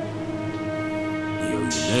你要有耐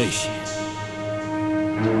心，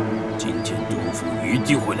今天东风一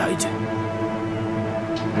定会来的。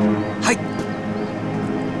嗨！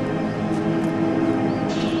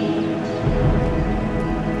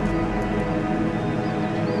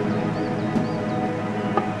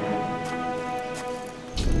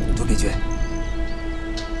杜边军，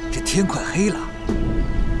这天快黑了，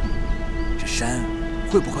这山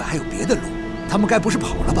会不会还有别的路？他们该不是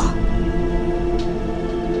跑了吧？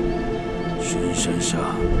深山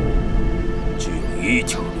上只有一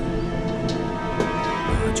条路，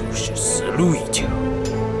那就是死路一条。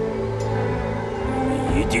我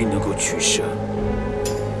们一定能够取胜。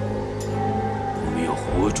我们要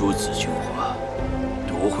活捉紫荆花，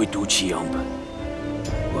夺回会毒气样本，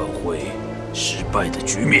挽回失败的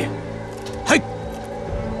局面。嘿，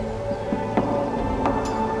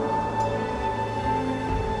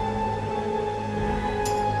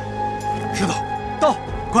石头，到，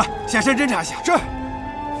快下山侦查一下。是。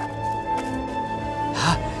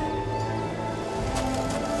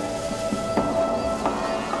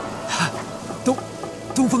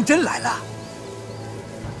东风真来了。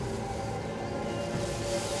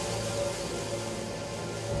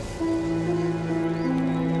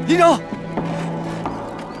连长，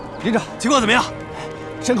连长，情况怎么样？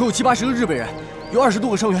山口有70、80个日本人，有20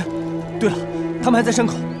多个伤员。对了，他们还在山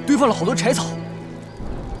口堆放了好多柴草。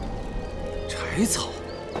柴草？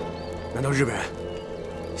难道日本人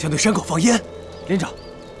想对山口放烟？连长，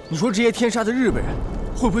你说这些天杀的日本人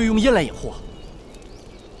会不会用烟来掩护啊？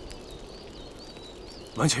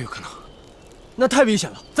完全有可能。那太危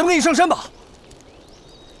险了，咱们赶紧上山吧。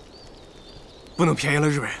不能便宜了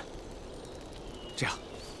日本人。这样，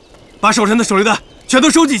把守城的手榴弹全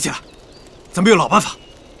都收集起来。咱们有老办法。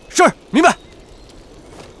是，明白。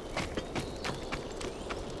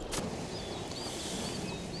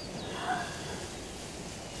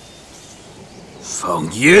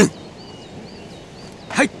放烟！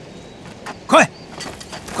嘿，快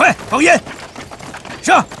放烟！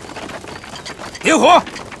上！点火！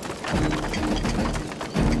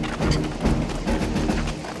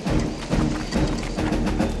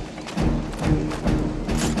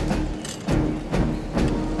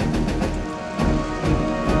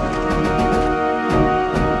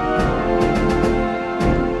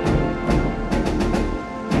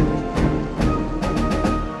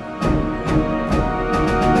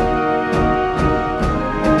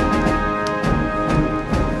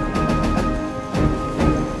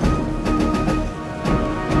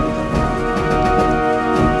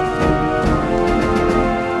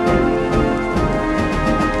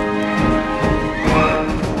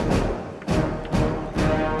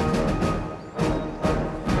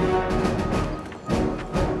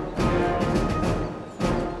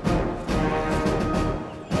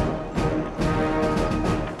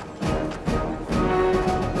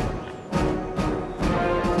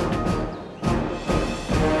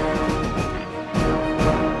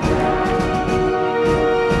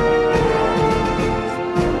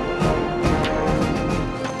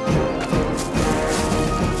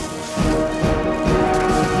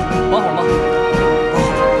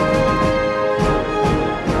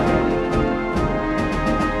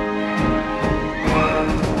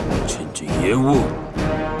烟雾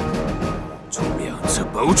从两侧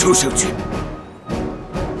包抄上去。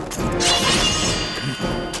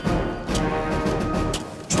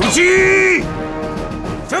出击！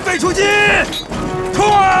准备出击！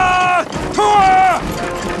冲啊！冲啊！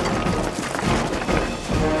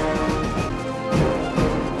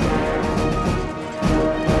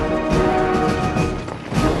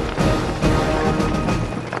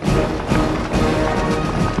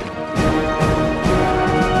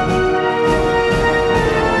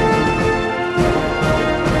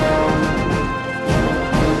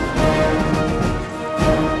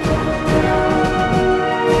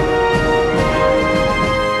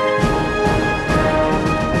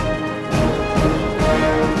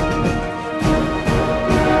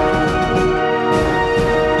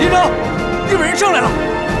日本人上来了，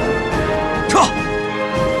撤！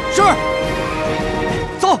是，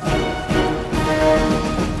走。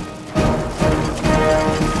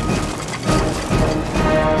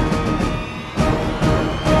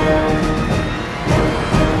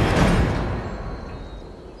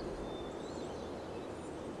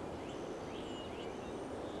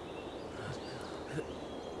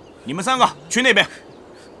你们3个去那边。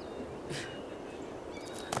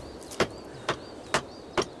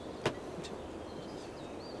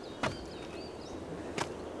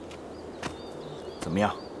怎么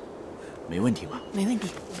样？没问题吧？没问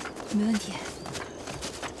题，没问题。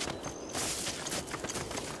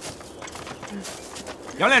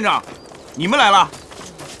杨连长，你们来了。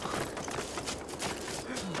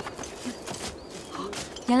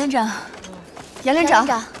杨连长，杨连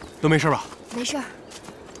长，都没事吧？没事。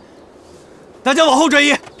大家往后转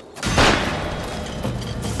移。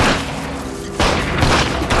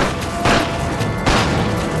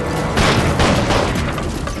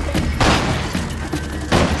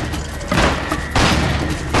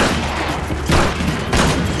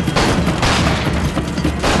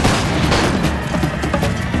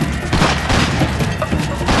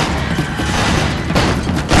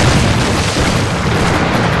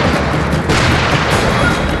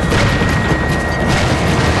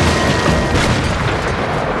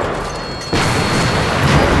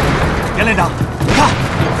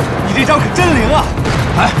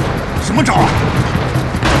哎，什么招啊？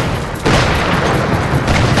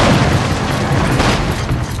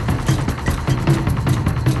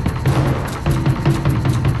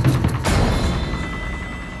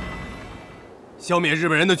消灭日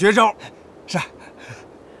本人的绝招。是。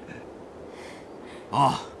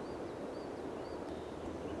啊。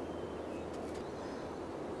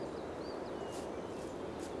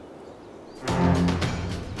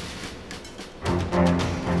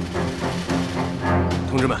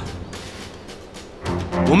同志们，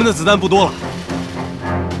我们的子弹不多了，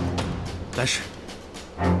但是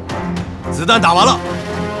子弹打完了，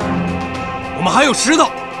我们还有石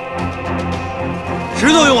头，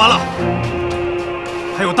石头用完了，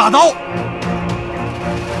还有大刀，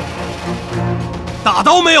大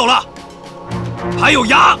刀没有了，还有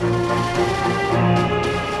牙。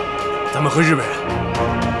咱们和日本人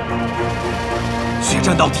血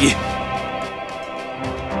战到底，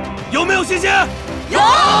有没有信心？有！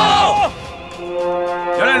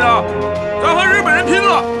杨连长，咱和日本人拼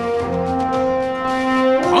了！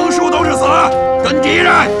横竖都是死，跟敌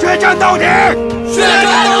人决战到底！血战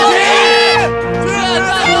到底！血战到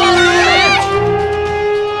底！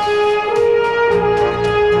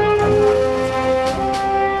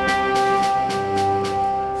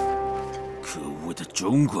可恶的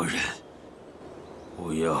中国人！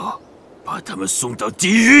我要把他们送到地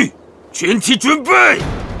狱！全体准备，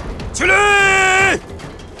起来！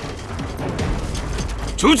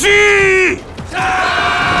出击！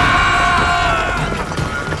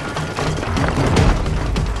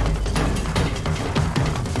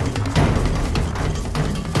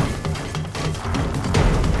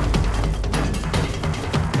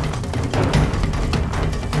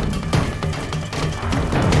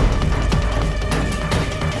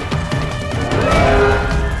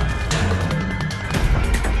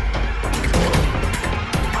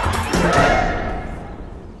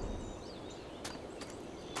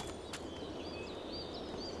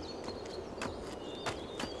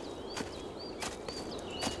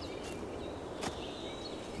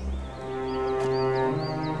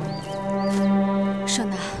盛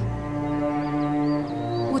楠，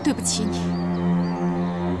我对不起你。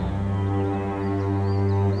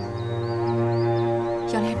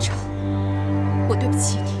杨连长，我对不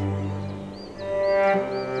起你。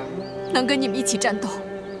能跟你们一起战斗，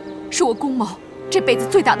是我龚某这辈子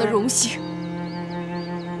最大的荣幸。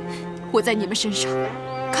我在你们身上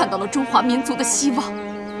看到了中华民族的希望。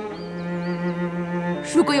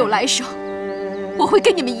如果有来生，我会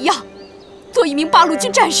跟你们一样，做一名八路军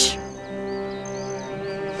战士。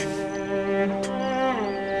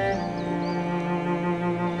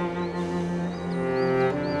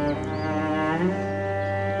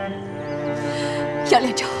杨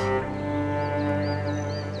连长，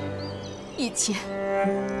以前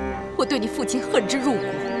我对你父亲恨之入骨，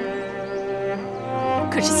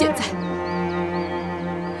可是现在，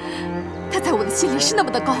他在我的心里是那么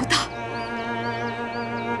的高大。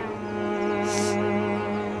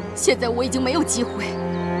现在我已经没有机会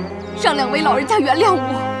让两位老人家原谅我，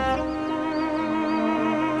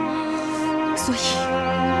所以，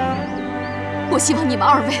我希望你们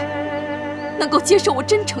二位能够接受我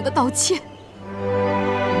真诚的道歉。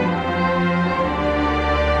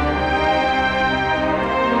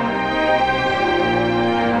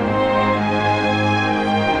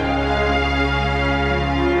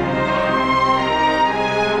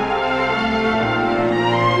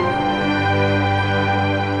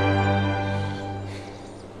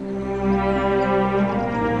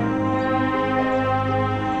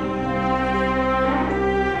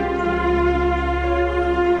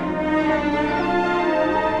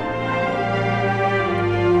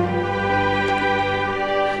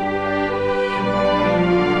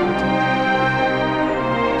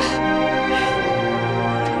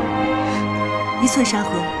一寸山河，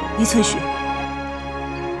一寸血。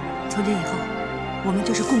从今以后，我们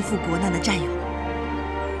就是共赴国难的战友。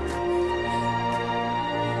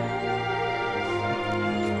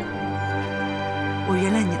我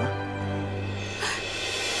原谅你了，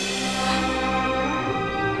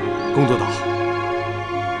龚督导。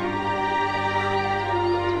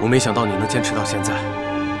我没想到你能坚持到现在，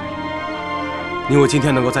你我今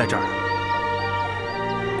天能够在这儿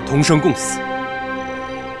同生共死，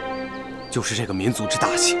就是这个民族之大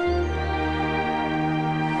幸。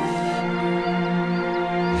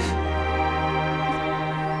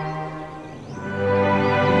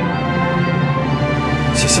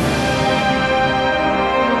谢谢。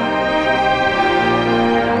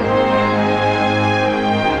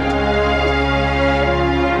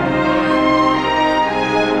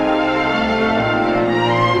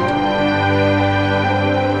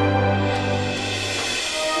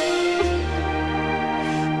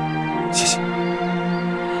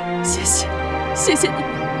谢谢你们，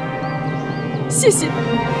谢谢你们。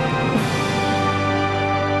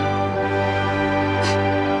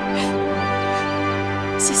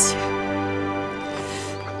谢谢，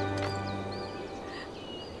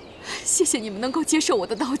谢谢你们能够接受我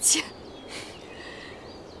的道歉。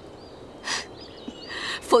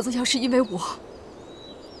否则，要是因为我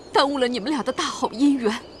耽误了你们俩的大好姻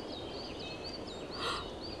缘，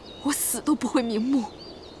我死都不会瞑目。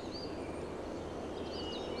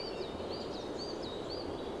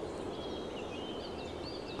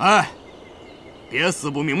哎，别死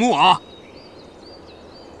不瞑目啊！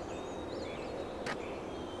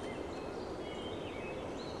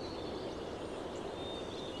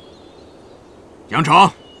杨成、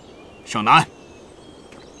盛南，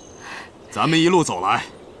咱们一路走来，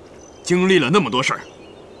经历了那么多事儿，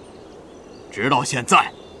直到现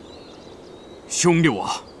在，兄弟我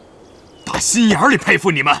打心眼里佩服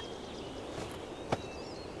你们。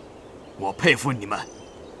我佩服你们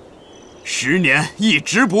10年一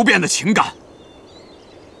直不变的情感。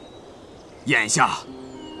眼下，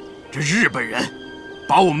这日本人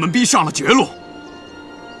把我们逼上了绝路，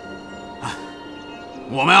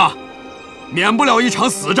我们啊，免不了一场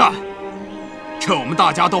死战。趁我们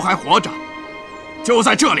大家都还活着，就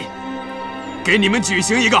在这里，给你们举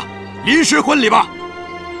行一个临时婚礼吧。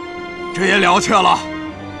这也了却了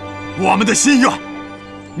我们的心愿。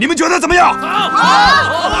你们觉得怎么样？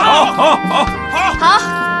好。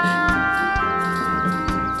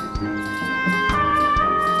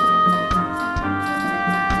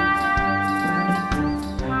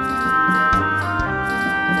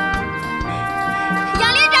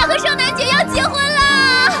杨连长和盛南姐要结婚了。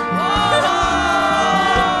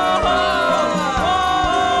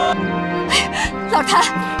老谭，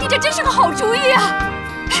你这真是个好主意啊！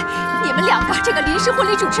你们两个这个临时婚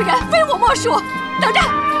礼主持人非我莫属。等着，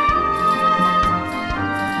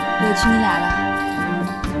委屈你俩了。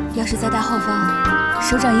要是在大后方，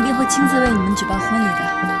首长一定会亲自为你们举办婚礼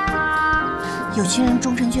的。有情人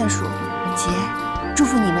终成眷属，姐，祝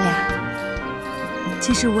福你们俩。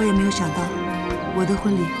其实我也没有想到，我的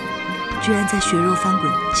婚礼居然在血肉翻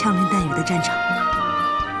滚、枪林弹雨的战场。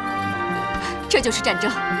这就是战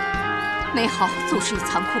争，美好总是与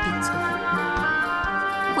残酷并存。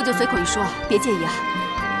我就随口一说，别介意啊。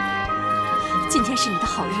今天是你的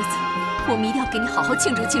好日子，我们一定要给你好好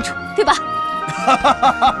庆祝庆祝，对吧？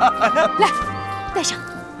来，戴上。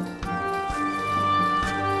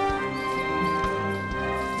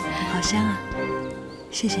好香啊！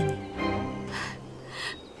谢谢你。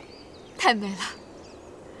太美了，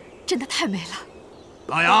真的太美了。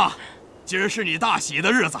老杨，今儿是你大喜的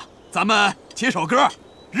日子，咱们起首歌，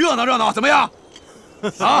热闹热闹，怎么样？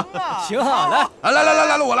啊，行啊，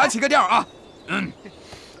来，我来起个调啊。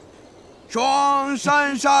双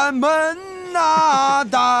扇扇门呐，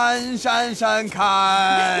单扇扇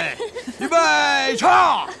开，预备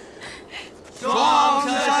唱。双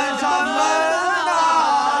扇扇门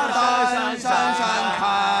呐，单扇扇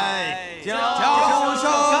开，叫声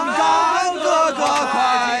干哥哥快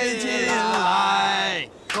进来，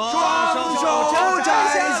双手摘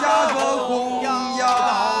下个红腰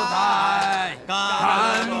带，干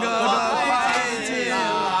哥哥快进来。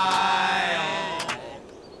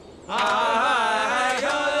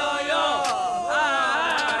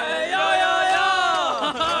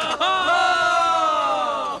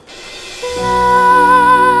啦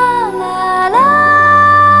啦啦。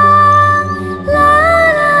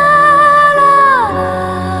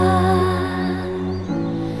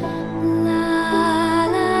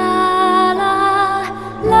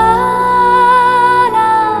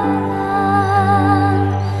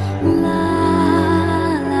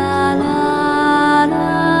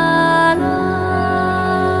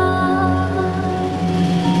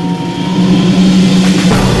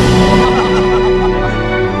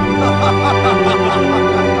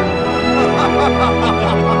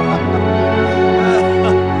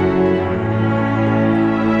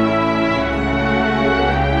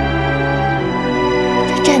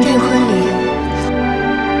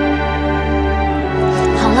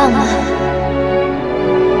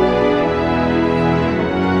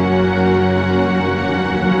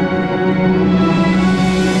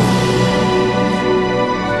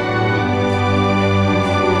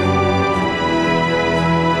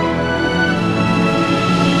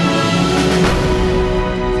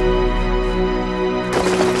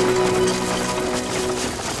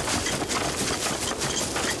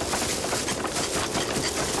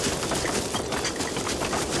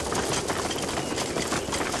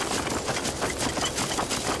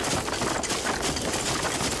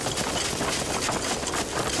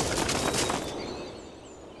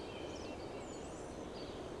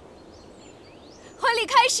备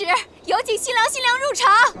开始，有请新郎新娘入场。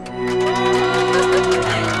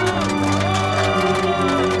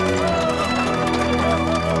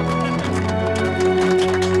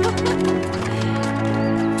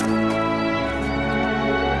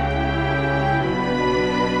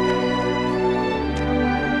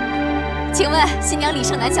请问新娘李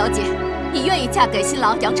胜男小姐，你愿意嫁给新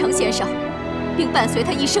郎杨成先生，并伴随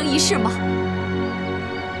他一生一世吗？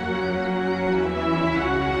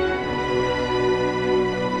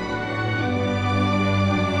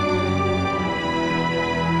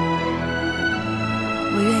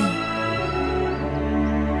我愿意。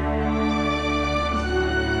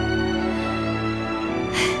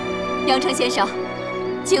杨成先生，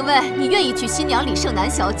请问你愿意娶新娘李胜男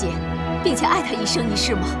小姐，并且爱她一生一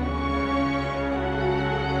世吗？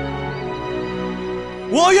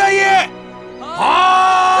我愿意。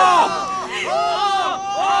好。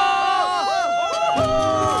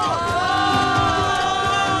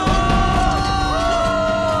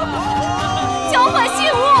交换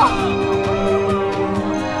信物。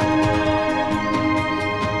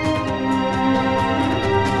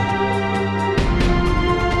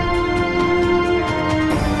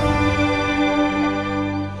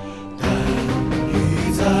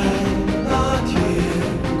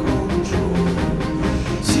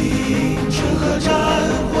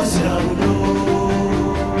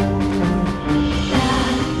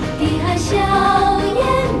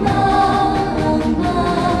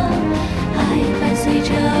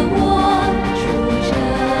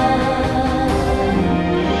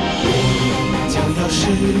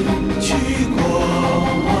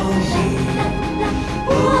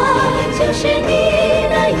就是你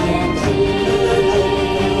的眼睛，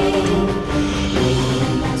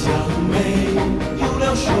我将没有了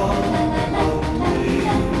双腿，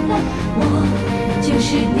我就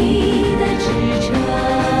是你的支撑。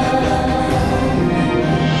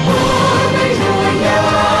我们若要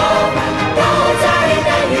倒在大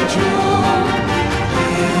雨中，也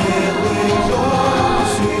会多虚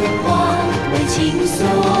晃为轻松，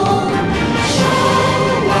守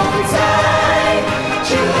望在这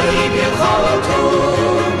一片好土，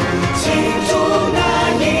庆祝那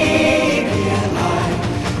一片爱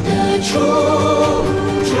的初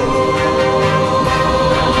衷。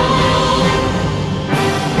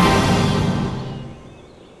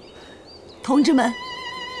同志们，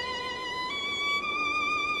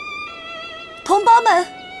同胞们，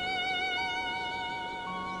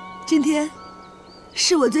今天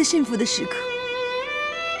是我最幸福的时刻，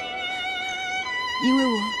因为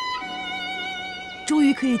我终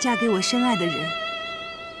于可以嫁给我深爱的人。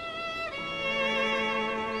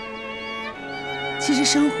其实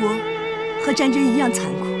生活和战争一样残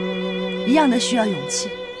酷，一样的需要勇气。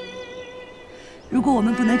如果我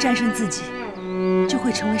们不能战胜自己，就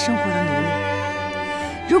会成为生活的奴隶；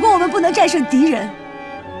如果我们不能战胜敌人，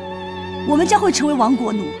我们将会成为亡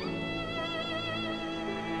国奴。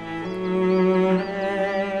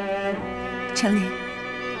陈琳，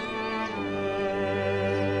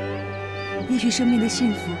也许生命的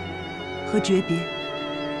幸福和诀别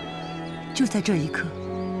就在这一刻。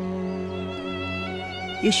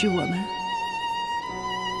也许我们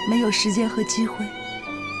没有时间和机会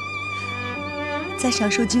再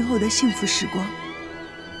享受今后的幸福时光，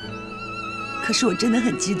可是我真的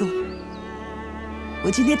很激动，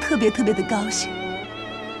我今天特别的高兴，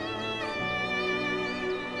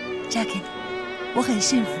嫁给你，我很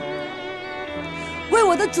幸福。为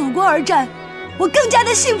我的祖国而战，我更加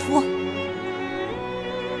的幸福。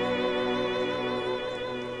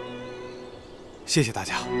谢谢大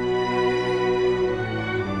家，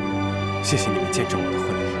谢谢你们见证我的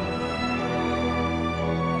婚礼。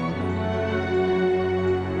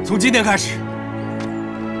从今天开始，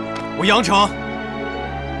我杨成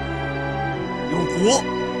有国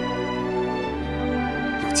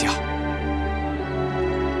有家。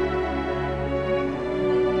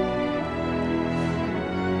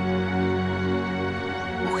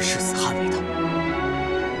我会誓死捍卫它。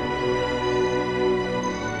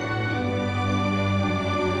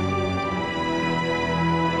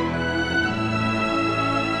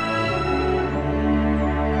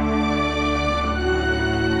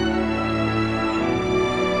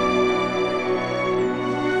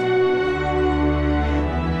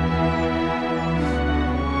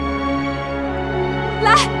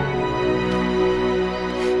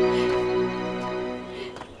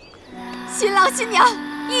新郎新娘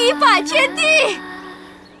一拜天地，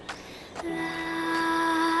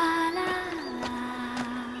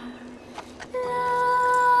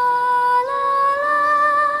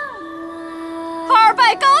二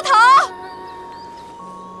拜高堂。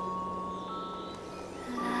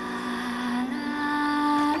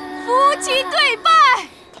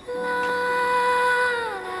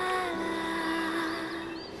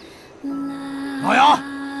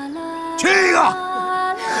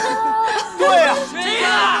对呀，吃一个，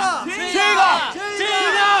吃一个，吃一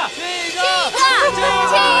个，吃一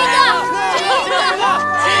个，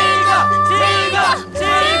吃一个，吃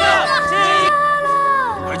一个，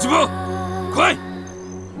迫击炮，快！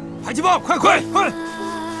迫击炮，快！迫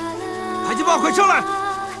击炮，快上来！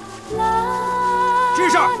支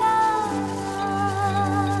上！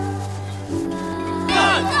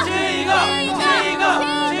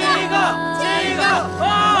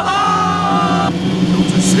都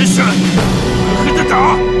在身上，狠狠的打！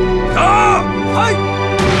打！嗨！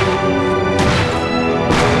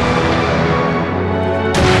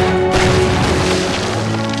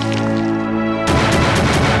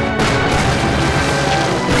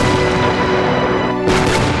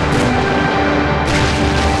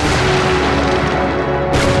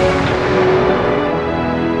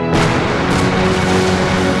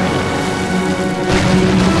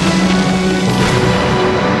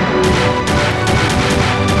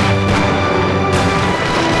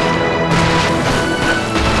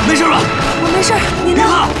没事，你呢？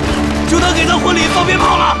就当给咱婚礼放鞭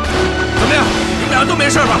炮了。怎么样？你们俩都没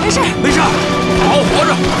事吧？没事，没事，好好活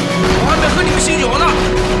着。我还没喝你们喜酒呢。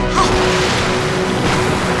好。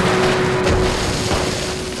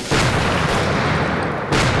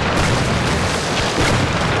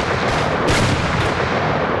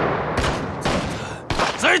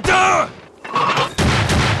再打！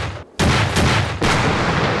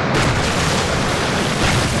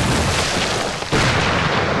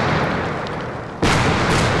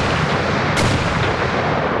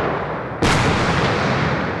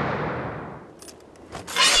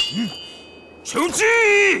穷击！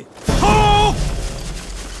冲！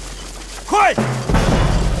快！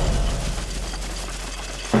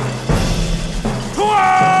冲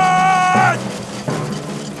啊！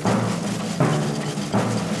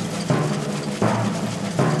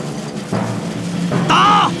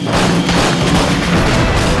打！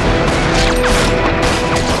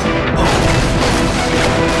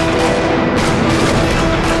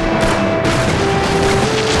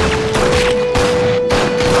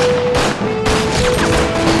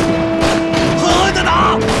狠狠的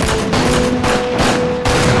打！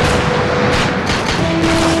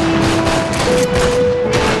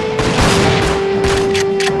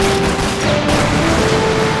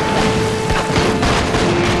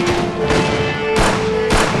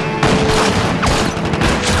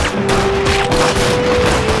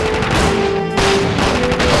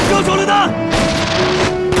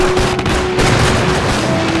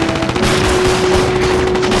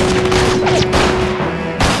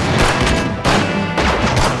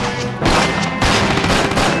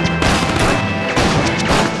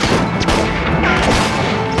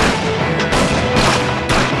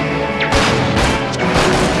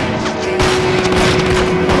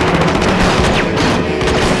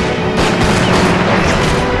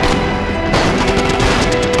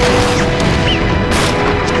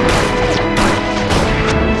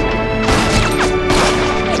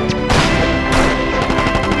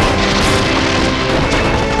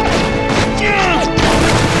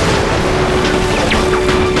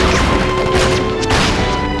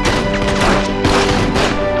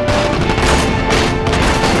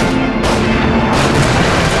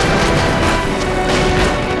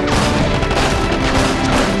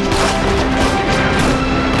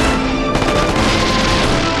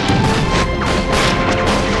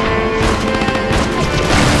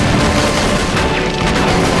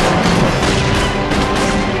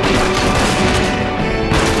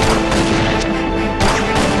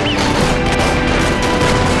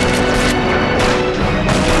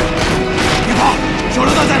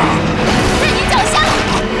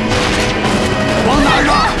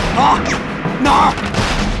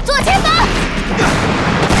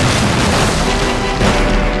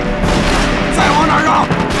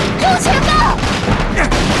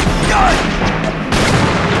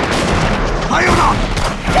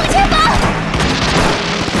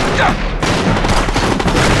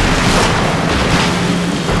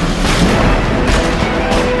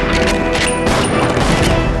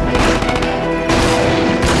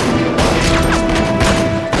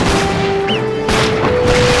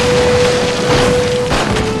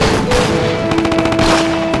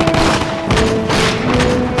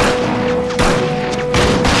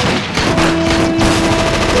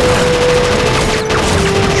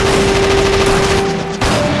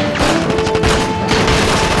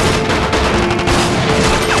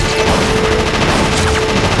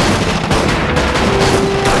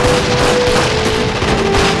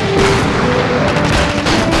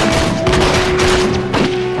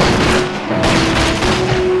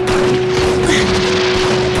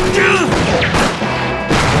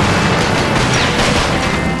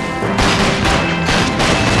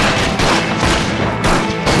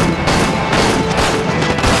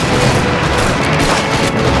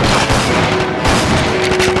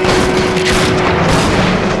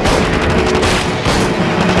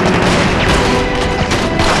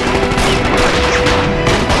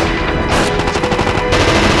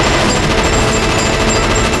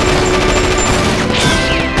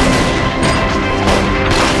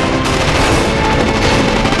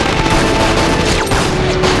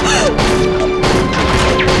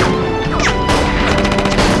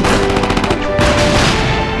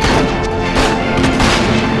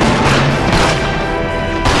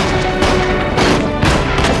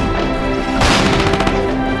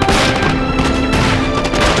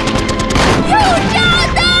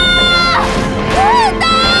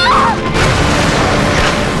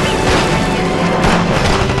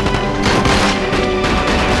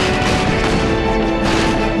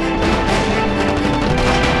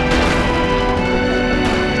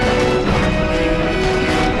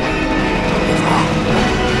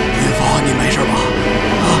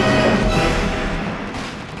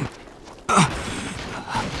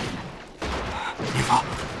李芳，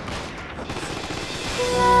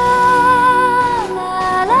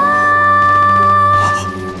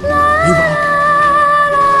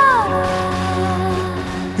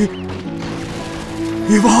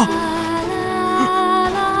李芳，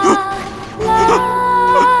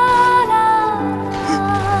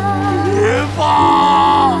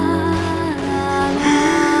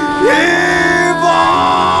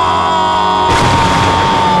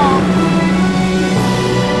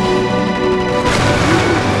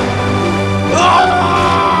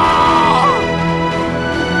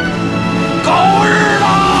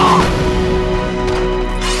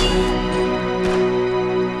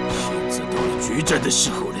的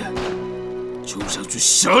时候了，冲上去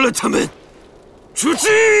杀了他们！出击！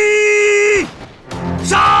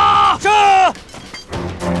杀！杀！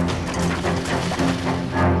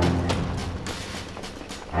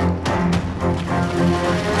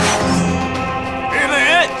日本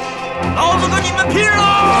人，老子跟你们拼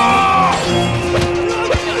了！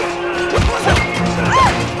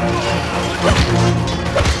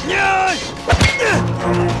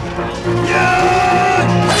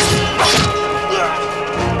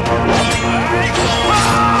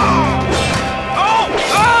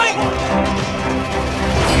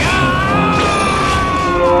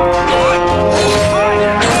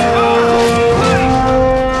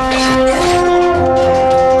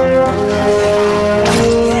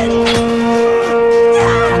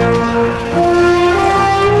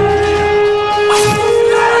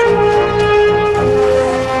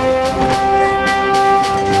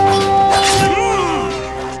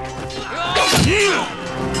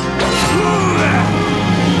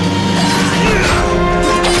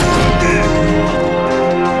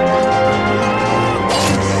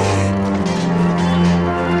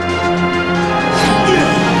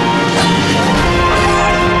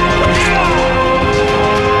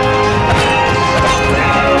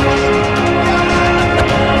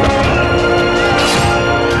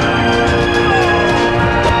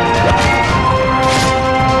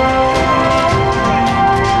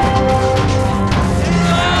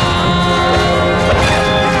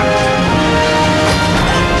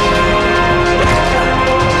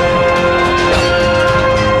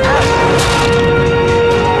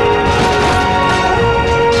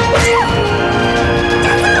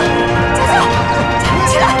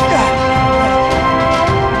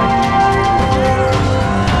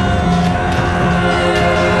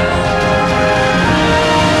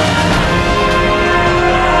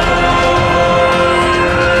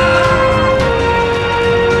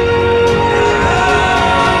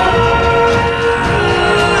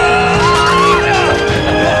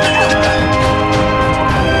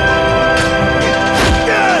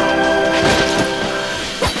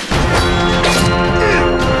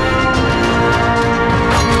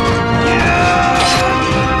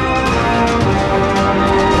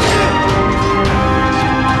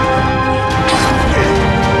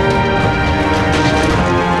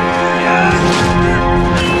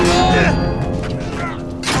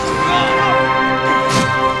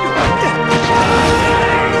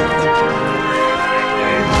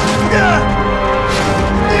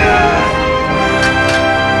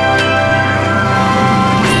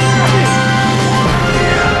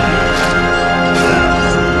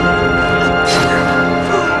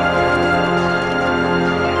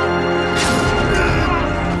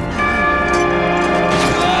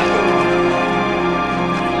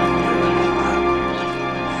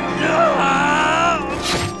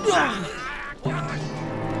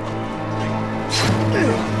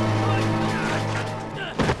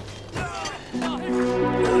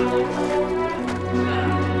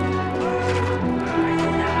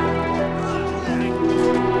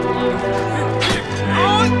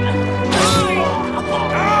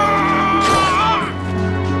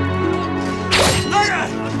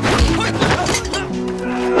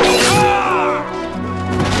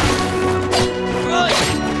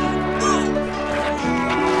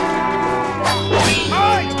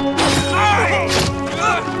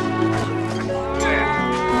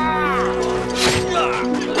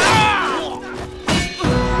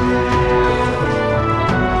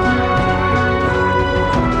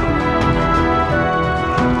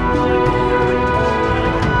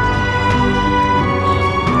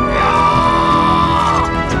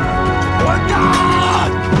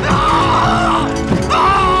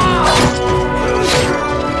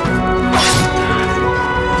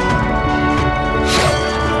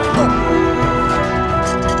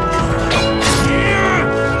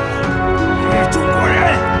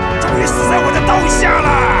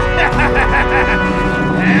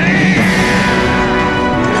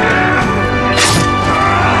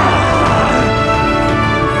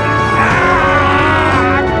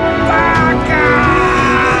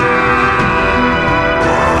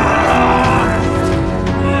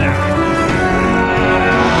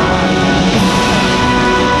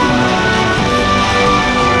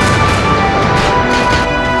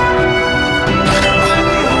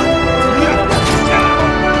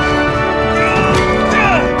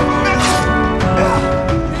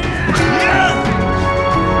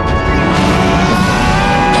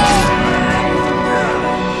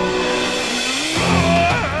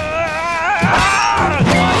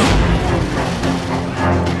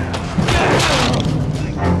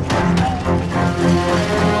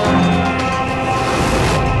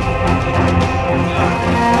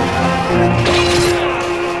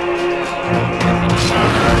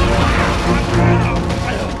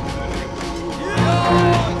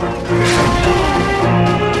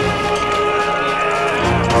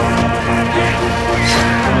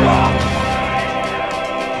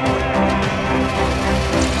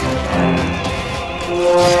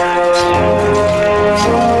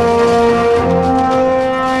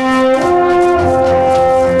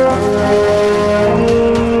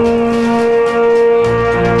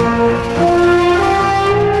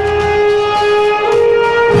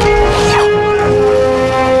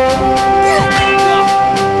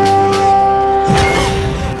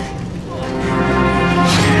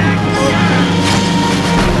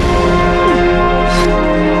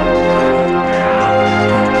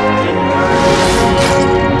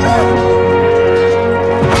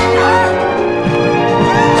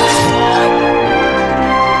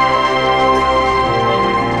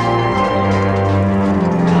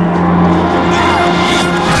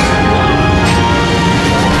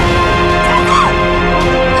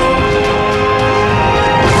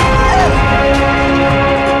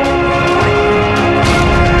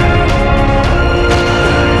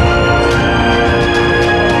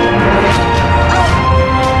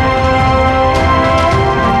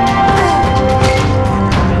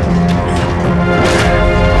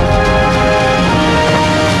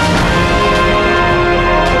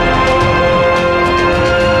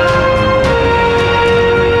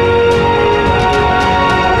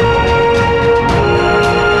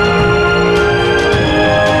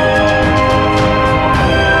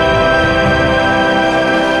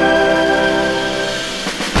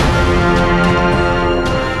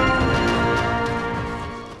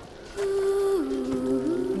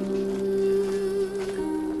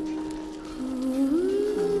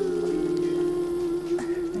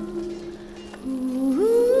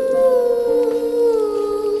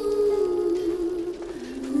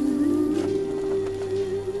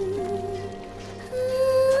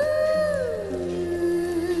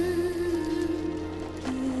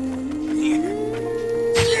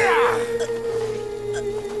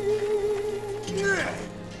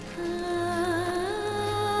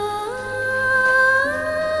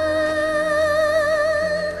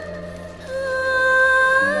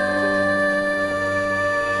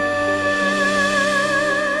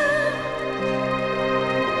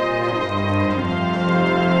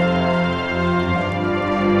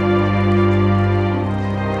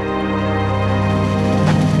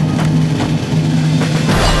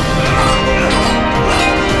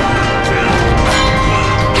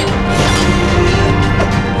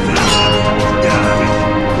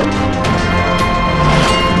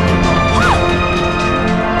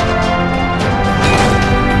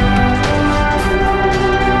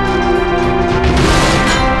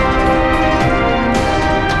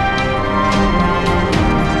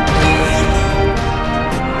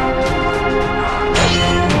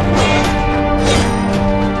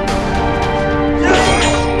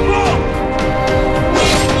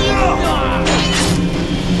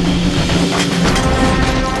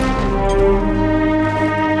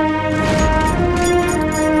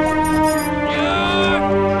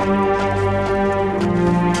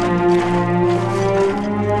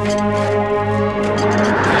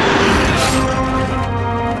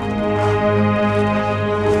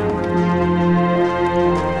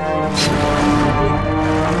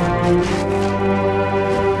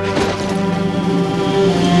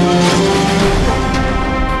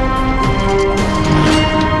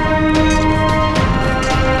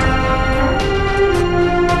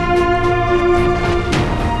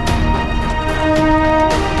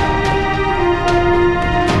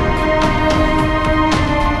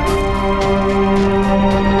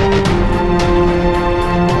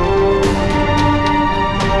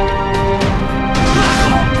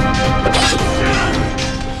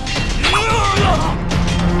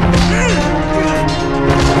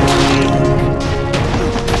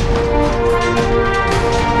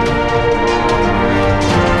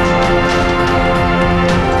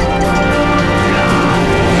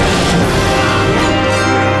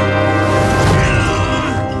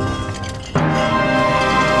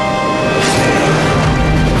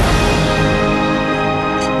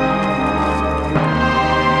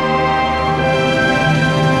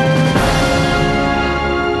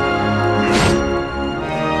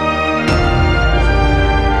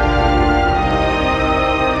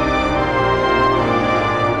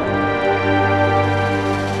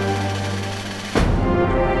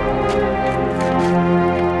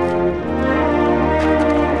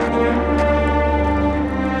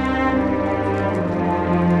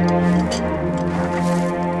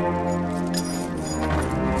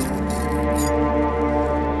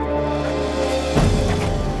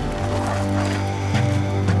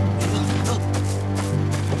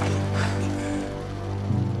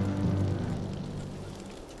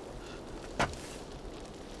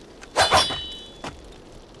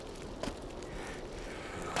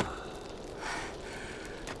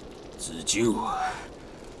至今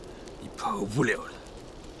你跑不了了。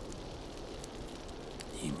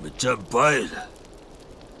你们战败了，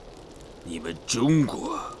你们中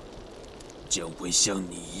国将会像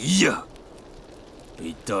你一样，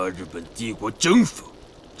被大日本帝国征服，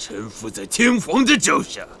臣服在天皇的脚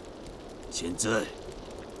下。现在，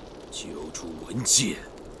交出文件，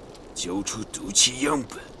交出毒气样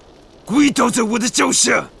本，跪倒在我的脚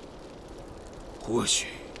下。或许，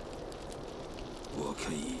我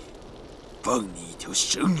可以放你一条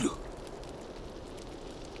生路。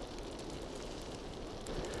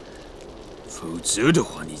否则的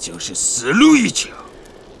话，你将是死路一条。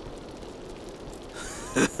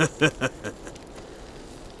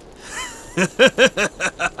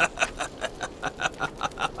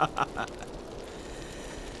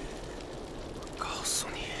告诉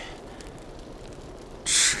你，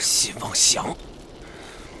痴心妄想。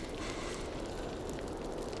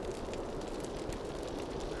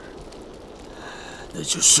那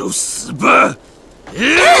就受死吧！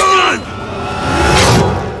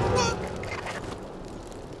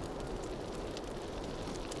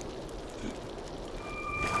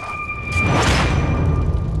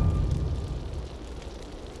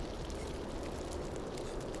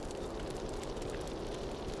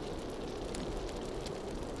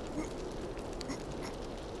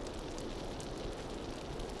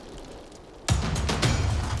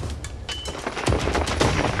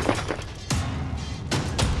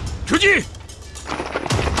出击！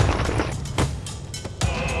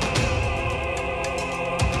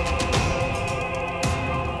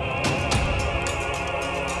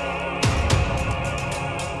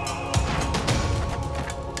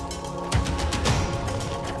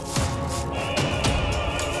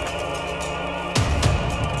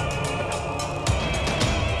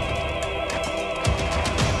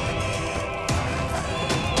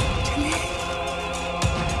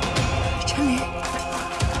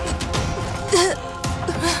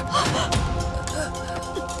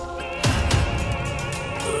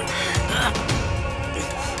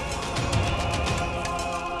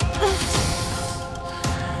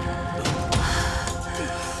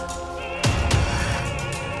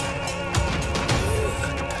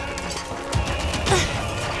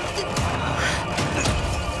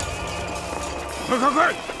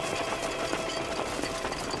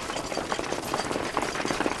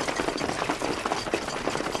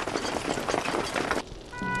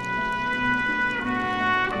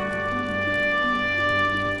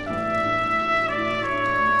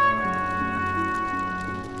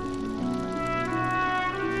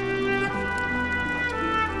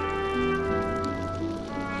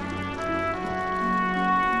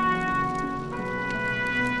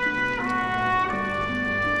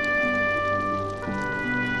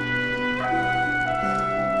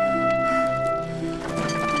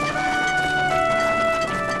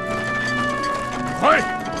快！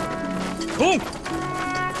冲！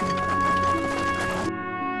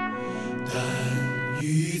但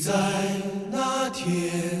雨在那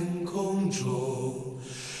天空中，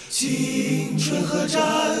青春和战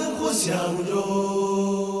火相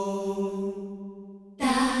融。大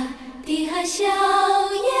地海硝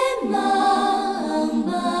烟蒙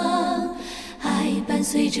蒙，爱伴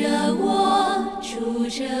随着我出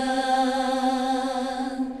征。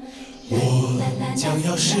我将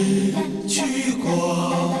要失去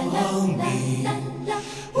光明，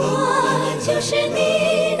我就是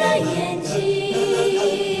你的眼睛。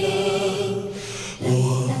我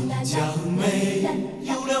将没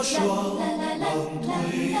有了双腿，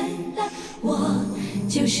我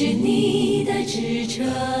就是你的支撑。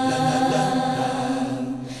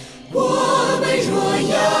我们若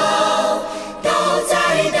要倒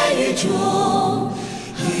在弹雨中，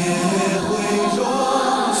也会融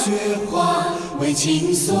雪化为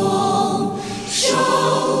轻松，守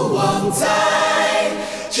望在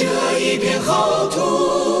这一片厚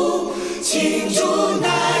土，庆祝那